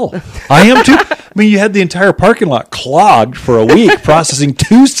can tell. I am too. I mean, you had the entire parking lot clogged for a week processing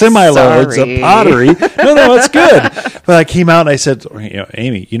 2 semi-loads of Sorry. pottery. No, it's good. But I came out and I said,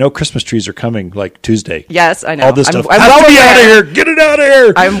 Amy, Christmas trees are coming like Tuesday. Yes, I know. All this stuff I'm has well to be out of aware. here. Get it out of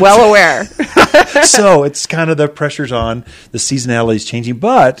here. I'm well aware. So it's kind of the pressure's on. The seasonality is changing.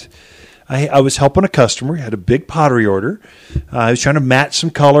 But I was helping a customer. He had a big pottery order. I was trying to match some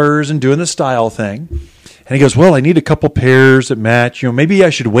colors and doing the style thing. And he goes, well, I need a couple pairs that match. Maybe I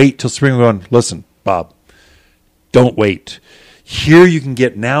should wait till spring. I'm going, listen, Bob, don't wait. Here you can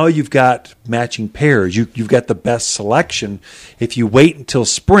get, now you've got matching pairs. You've got the best selection. If you wait until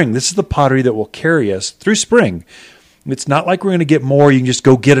spring, this is the pottery that will carry us through spring. It's not like we're going to get more. You can just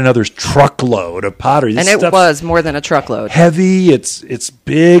go get another truckload of pottery. And it was more than a truckload. Heavy. It's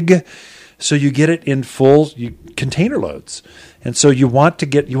big. So you get it in full container loads. And so you want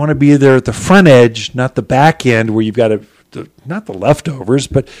to be there at the front edge, not the back end where you've got not the leftovers,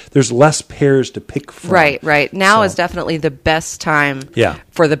 but there's less pairs to pick from. Right. Now is definitely the best time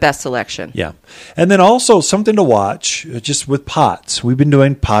for the best selection. Yeah. And then also something to watch, just with pots. We've been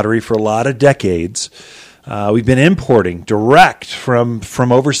doing pottery for a lot of decades. We've been importing direct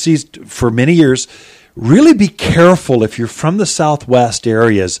from overseas for many years. Really be careful if you're from the Southwest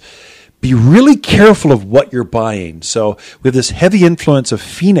areas. Be really careful of what you're buying. So we have this heavy influence of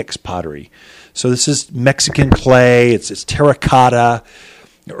Phoenix pottery. So this is Mexican clay. It's terracotta,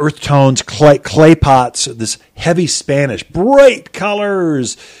 earth tones, clay pots, this heavy Spanish, bright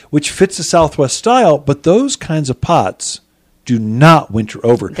colors, which fits the Southwest style. But those kinds of pots do not winter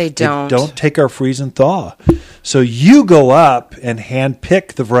over. They don't. They don't take our freeze and thaw. So you go up and hand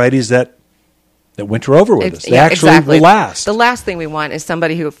pick the varieties that winter over with us. They actually will last. The last thing we want is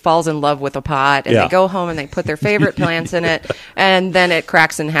somebody who falls in love with a pot and they go home and they put their favorite plants in it and then it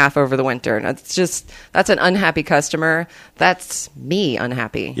cracks in half over the winter. And that's an unhappy customer. That's me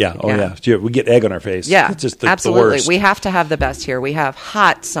unhappy. Yeah. Oh, yeah. We get egg on our face. Yeah, it's just absolutely. The worst. We have to have the best here. We have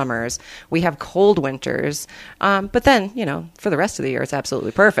hot summers. We have cold winters. But then, for the rest of the year, it's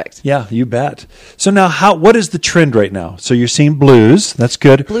absolutely perfect. Yeah, you bet. So now, what is the trend right now? So you're seeing blues. That's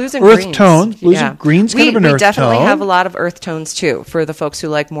good. Blues and earth greens. tones. Blues and greens, kind of an earth tone. We definitely have a lot of earth tones, too, for the folks who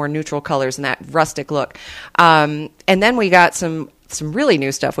like more neutral colors and that rustic look. And then we got some really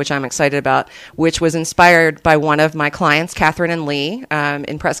new stuff, which I'm excited about, which was inspired by one of my clients, Catherine and Lee,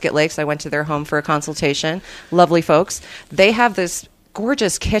 in Prescott Lakes. I went to their home for a consultation. Lovely folks. They have this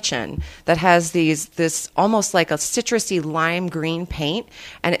gorgeous kitchen that has this almost like a citrusy lime green paint,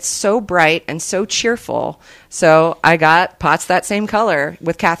 and it's so bright and so cheerful. So I got pots that same color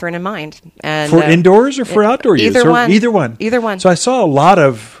with Catherine in mind. And for indoors or for outdoor use? Either one. Either one. So I saw a lot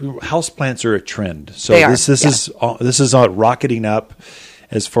of houseplants are a trend. So this is rocketing up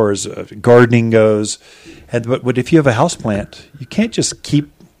as far as gardening goes. But if you have a houseplant, you can't just you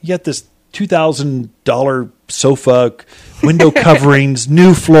got this $2,000 sofa, window coverings,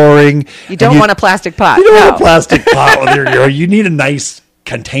 new flooring. You don't want a plastic pot. You don't want a plastic pot. You need a nice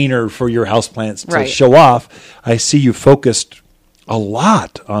container for your houseplants to show off. I see you focused a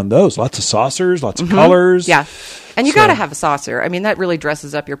lot on those. Lots of saucers, lots of colors. Yeah. And you got to have a saucer. I mean, that really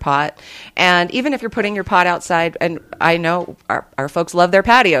dresses up your pot. And even if you're putting your pot outside, and I know our folks love their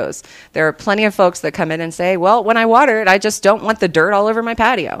patios. There are plenty of folks that come in and say, well, when I water it, I just don't want the dirt all over my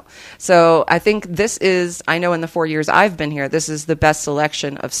patio. So I think I know in the 4 years I've been here, this is the best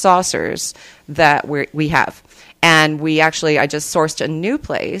selection of saucers that we have. And I just sourced a new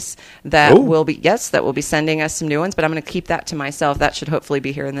place that will be sending us some new ones, but I'm going to keep that to myself. That should hopefully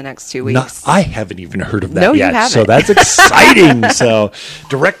be here in the next 2 weeks. I haven't even heard of that yet. You haven't. So that's exciting. So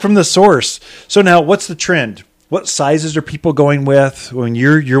direct from the source. So now what's the trend? What sizes are people going with when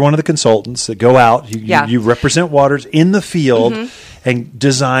you're one of the consultants that go out, you represent waters in the field and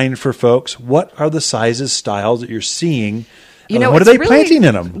design for folks? What are the sizes, styles that you're seeing? What are they planting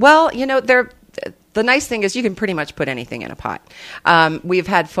in them? Well, the nice thing is you can pretty much put anything in a pot. We've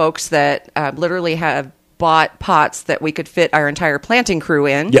had folks that literally have bought pots that we could fit our entire planting crew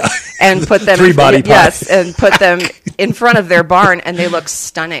in, Yeah. and put them Three-body yes, pots. and put them in front of their barn, and they look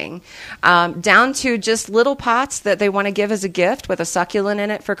stunning. Down to just little pots that they want to give as a gift with a succulent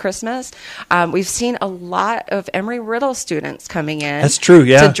in it for Christmas. We've seen a lot of Embry-Riddle students coming in. That's true,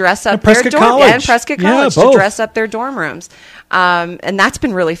 yeah. To dress up And their Prescott dorm, College. and Prescott Yeah, College to both. dress up their dorm rooms. And that's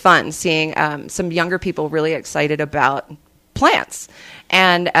been really fun, seeing some younger people really excited about plants.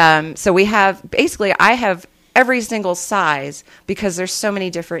 And so we have, basically, I have every single size because there's so many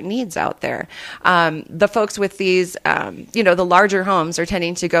different needs out there. The folks with these, the larger homes are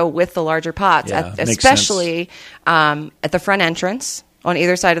tending to go with the larger pots, Yeah, makes especially at the front entrance. On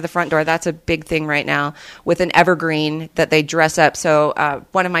either side of the front door, that's a big thing right now, with an evergreen that they dress up. So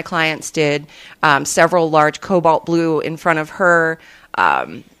one of my clients did several large cobalt blue in front of her.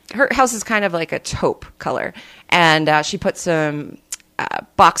 Her house is kind of like a taupe color. And she put some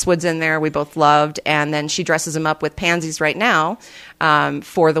boxwoods in there we both loved. And then she dresses them up with pansies right now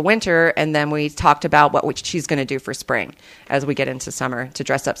for the winter. And then we talked about what she's going to do for spring as we get into summer to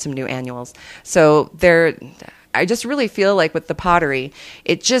dress up some new annuals. So I just really feel like with the pottery,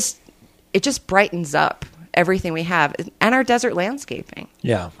 it just brightens up everything we have and our desert landscaping.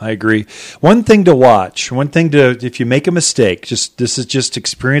 Yeah, I agree. One thing to watch, if you make a mistake, this is just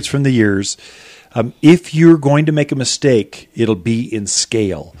experience from the years. If you're going to make a mistake, it'll be in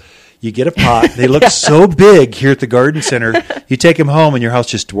scale. You get a pot. They look so big here at the garden center. You take them home, and your house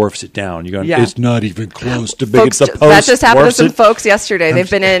just dwarfs it down. You're going, It's not even close to big. Folks, The post that just happened to dwarfs some it. folks yesterday. They've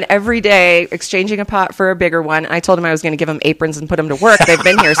been in every day exchanging a pot for a bigger one. I told them I was going to give them aprons and put them to work. They've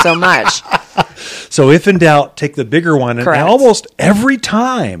been here so much. So if in doubt, take the bigger one. And Correct. almost every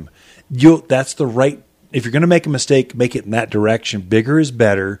time, that's the right. If you're going to make a mistake, make it in that direction. Bigger is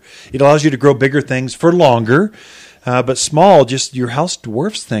better. It allows you to grow bigger things for longer. But small, just your house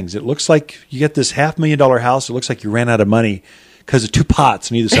dwarfs things. It looks like you get this $500,000 house. It looks like you ran out of money because of two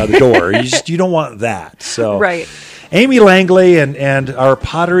pots on either side of the door. You don't want that. So, Right. Amy Langley and our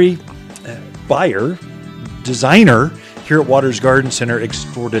pottery buyer, designer here at Waters Garden Center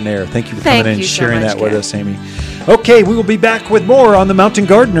extraordinaire. Thank you for coming in and you so sharing much, that with Ken. us, Amy. Okay, we will be back with more on the Mountain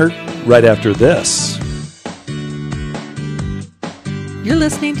Gardener right after this. You're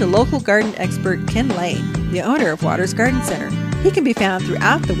listening to local garden expert Ken Lane, the owner of Waters Garden Center. He can be found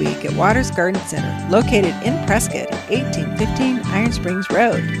throughout the week at Waters Garden Center, located in Prescott at 1815 Iron Springs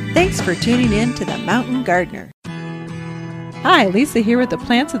Road. Thanks for tuning in to the Mountain Gardener. Hi, Lisa here with the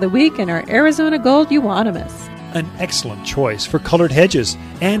plants of the week and our Arizona Gold Euonymus. An excellent choice for colored hedges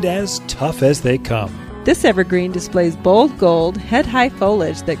and as tough as they come. This evergreen displays bold gold, head-high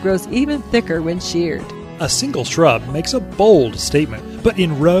foliage that grows even thicker when sheared. A single shrub makes a bold statement, but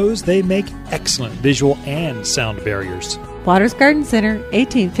in rows they make excellent visual and sound barriers. Waters Garden Center,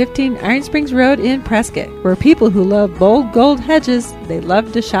 1815 Iron Springs Road in Prescott, where people who love bold gold hedges, they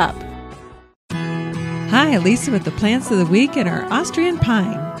love to shop. Hi, Lisa with the plants of the week and our Austrian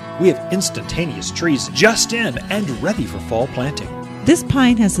pine. We have instantaneous trees just in and ready for fall planting. This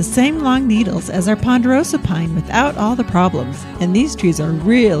pine has the same long needles as our ponderosa pine without all the problems, and these trees are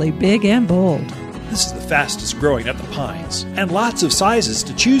really big and bold. This is the fastest growing of the pines, and lots of sizes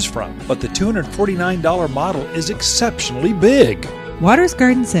to choose from, but the $249 model is exceptionally big. Waters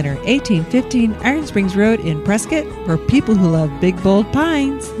Garden Center, 1815 Iron Springs Road in Prescott, where people who love big, bold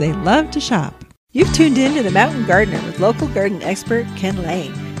pines, they love to shop. You've tuned in to The Mountain Gardener with local garden expert Ken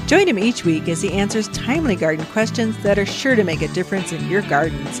Lane. Join him each week as he answers timely garden questions that are sure to make a difference in your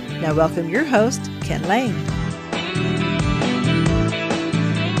gardens. Now welcome your host, Ken Lane.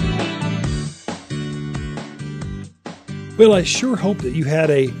 Well, I sure hope that you had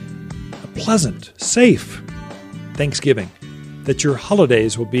a pleasant, safe Thanksgiving, that your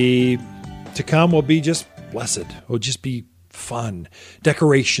holidays will be just blessed, will just be fun.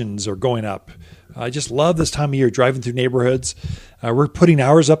 Decorations are going up. I just love this time of year, driving through neighborhoods. We're putting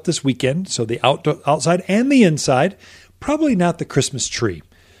ours up this weekend, so the outside and the inside, probably not the Christmas tree.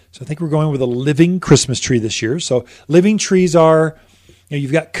 So I think we're going with a living Christmas tree this year. So living trees are,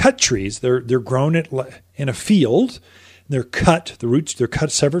 you've got cut trees. They're grown in a field. They're cut, the roots, they're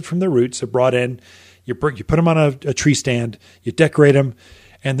cut severed from their roots. They're brought in. You put them on a tree stand. You decorate them,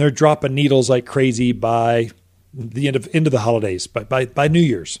 and they're dropping needles like crazy by the end of the holidays, by New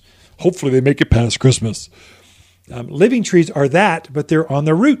Year's. Hopefully they make it past Christmas. Living trees are that, but they're on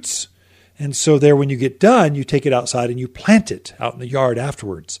their roots. And so when you get done, you take it outside and you plant it out in the yard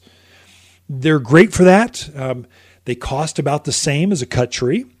afterwards. They're great for that. They cost about the same as a cut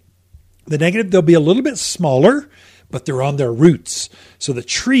tree. The negative, they'll be a little bit smaller, but they're on their roots. So the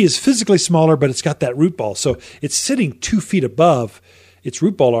tree is physically smaller, but it's got that root ball. So it's sitting 2 feet above its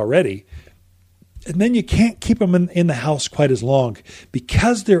root ball already. And then you can't keep them in the house quite as long.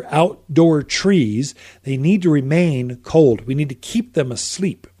 Because they're outdoor trees, they need to remain cold. We need to keep them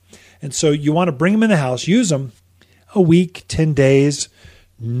asleep. And so you want to bring them in the house, use them a week, 10 days,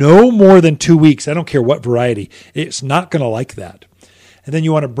 no more than 2 weeks. I don't care what variety. It's not going to like that. And then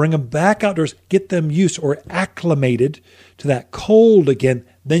you want to bring them back outdoors, get them used or acclimated to that cold again.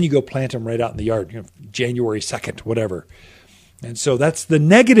 Then you go plant them right out in the yard, January 2nd, whatever. And so that's the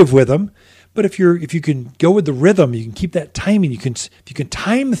negative with them. But if you can go with the rhythm, you can keep that timing. If you can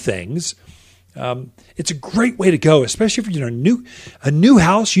time things, it's a great way to go. Especially if you're in a new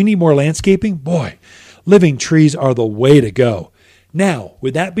house, you need more landscaping. Boy, living trees are the way to go. Now,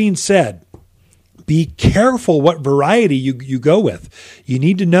 with that being said, be careful what variety you go with. You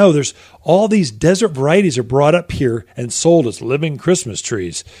need to know there's all these desert varieties are brought up here and sold as living Christmas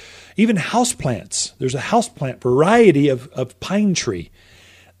trees. Even houseplants. There's a houseplant variety of pine tree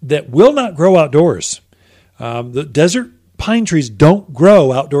that will not grow outdoors. The desert pine trees don't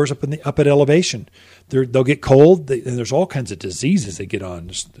grow outdoors up at elevation. They'll get cold, and there's all kinds of diseases they get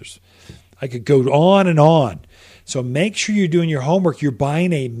on. I could go on and on. So make sure you're doing your homework. You're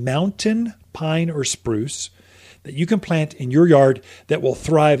buying a mountain pine or spruce that you can plant in your yard that will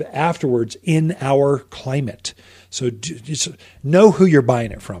thrive afterwards in our climate. So just know who you're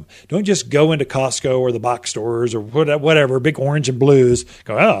buying it from. Don't just go into Costco or the box stores or whatever, big orange and blues.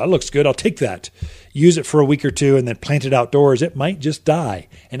 Go, oh, that looks good. I'll take that. Use it for a week or two and then plant it outdoors. It might just die.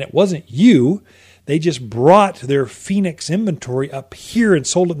 And it wasn't you. They just brought their Phoenix inventory up here and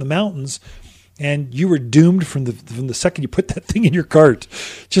sold it in the mountains. And you were doomed from the second you put that thing in your cart.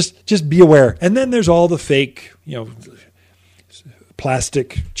 Just be aware. And then there's all the fake,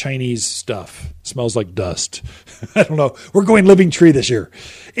 plastic Chinese stuff. Smells like dust. I don't know. We're going living tree this year.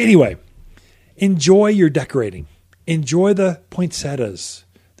 Anyway, enjoy your decorating. Enjoy the poinsettias,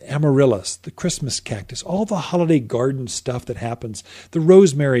 the amaryllis, the Christmas cactus, all the holiday garden stuff that happens, the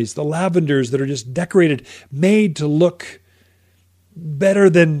rosemaries, the lavenders that are just decorated, made to look better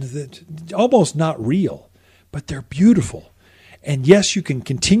than almost not real, but they're beautiful. And yes, you can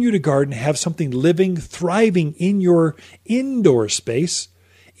continue to garden, have something living, thriving in your indoor space,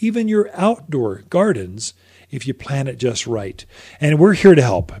 even your outdoor gardens, if you plan it just right. And we're here to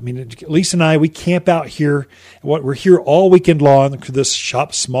help. I mean, Lisa and I, we camp out here. We're here all weekend long for this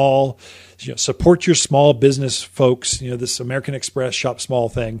Shop Small, support your small business folks, this American Express Shop Small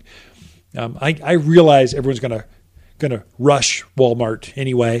thing. I realize everyone's going to rush Walmart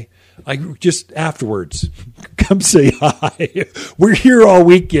anyway. I just afterwards come say hi. We're here all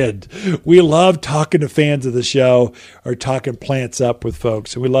weekend. We love talking to fans of the show or talking plants up with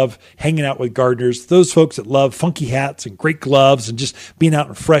folks. And we love hanging out with gardeners, those folks that love funky hats and great gloves and just being out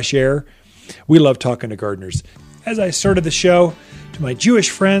in fresh air. We love talking to gardeners. As I started the show, to my Jewish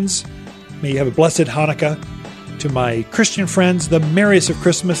friends, may you have a blessed Hanukkah. To my Christian friends, the merriest of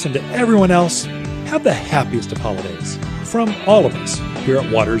Christmas. And to everyone else, have the happiest of holidays. From all of us here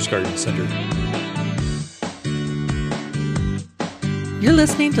at Waters Garden Center. You're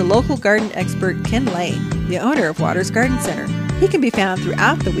listening to local garden expert Ken Lane, the owner of Waters Garden Center. He can be found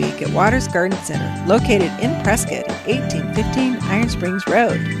throughout the week at Waters Garden Center, located in Prescott at 1815 Iron Springs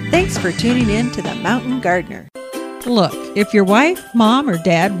Road. Thanks for tuning in to The Mountain Gardener. Look, if your wife, mom, or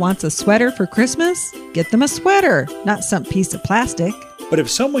dad wants a sweater for Christmas, get them a sweater, not some piece of plastic. But if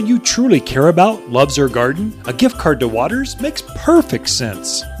someone you truly care about loves their garden, a gift card to Waters makes perfect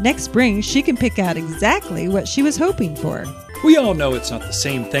sense. Next spring, she can pick out exactly what she was hoping for. We all know it's not the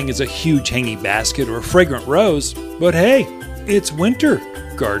same thing as a huge hanging basket or a fragrant rose, but hey, it's winter.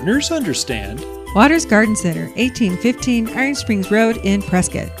 Gardeners understand. Waters Garden Center, 1815 Iron Springs Road in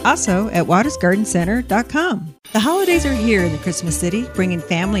Prescott. Also at watersgardencenter.com. The holidays are here in the Christmas City, bringing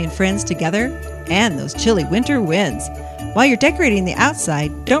family and friends together and those chilly winter winds. While you're decorating the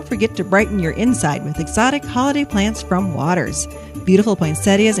outside, don't forget to brighten your inside with exotic holiday plants from Waters. Beautiful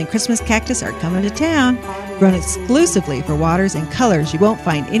poinsettias and Christmas cactus are coming to town, grown exclusively for Waters in colors you won't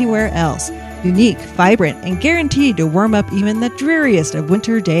find anywhere else. Unique, vibrant, and guaranteed to warm up even the dreariest of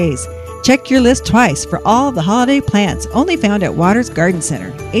winter days. Check your list twice for all of the holiday plants only found at Waters Garden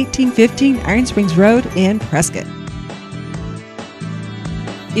Center, 1815 Iron Springs Road in Prescott.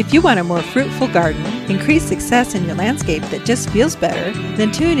 If you want a more fruitful garden, increase success in your landscape that just feels better,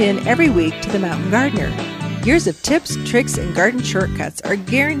 then tune in every week to The Mountain Gardener. Years of tips, tricks, and garden shortcuts are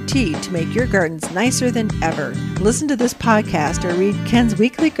guaranteed to make your gardens nicer than ever. Listen to this podcast or read Ken's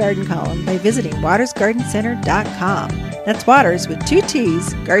weekly garden column by visiting watersgardencenter.com. That's Waters with 2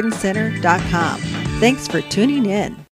 T's, gardencenter.com. Thanks for tuning in.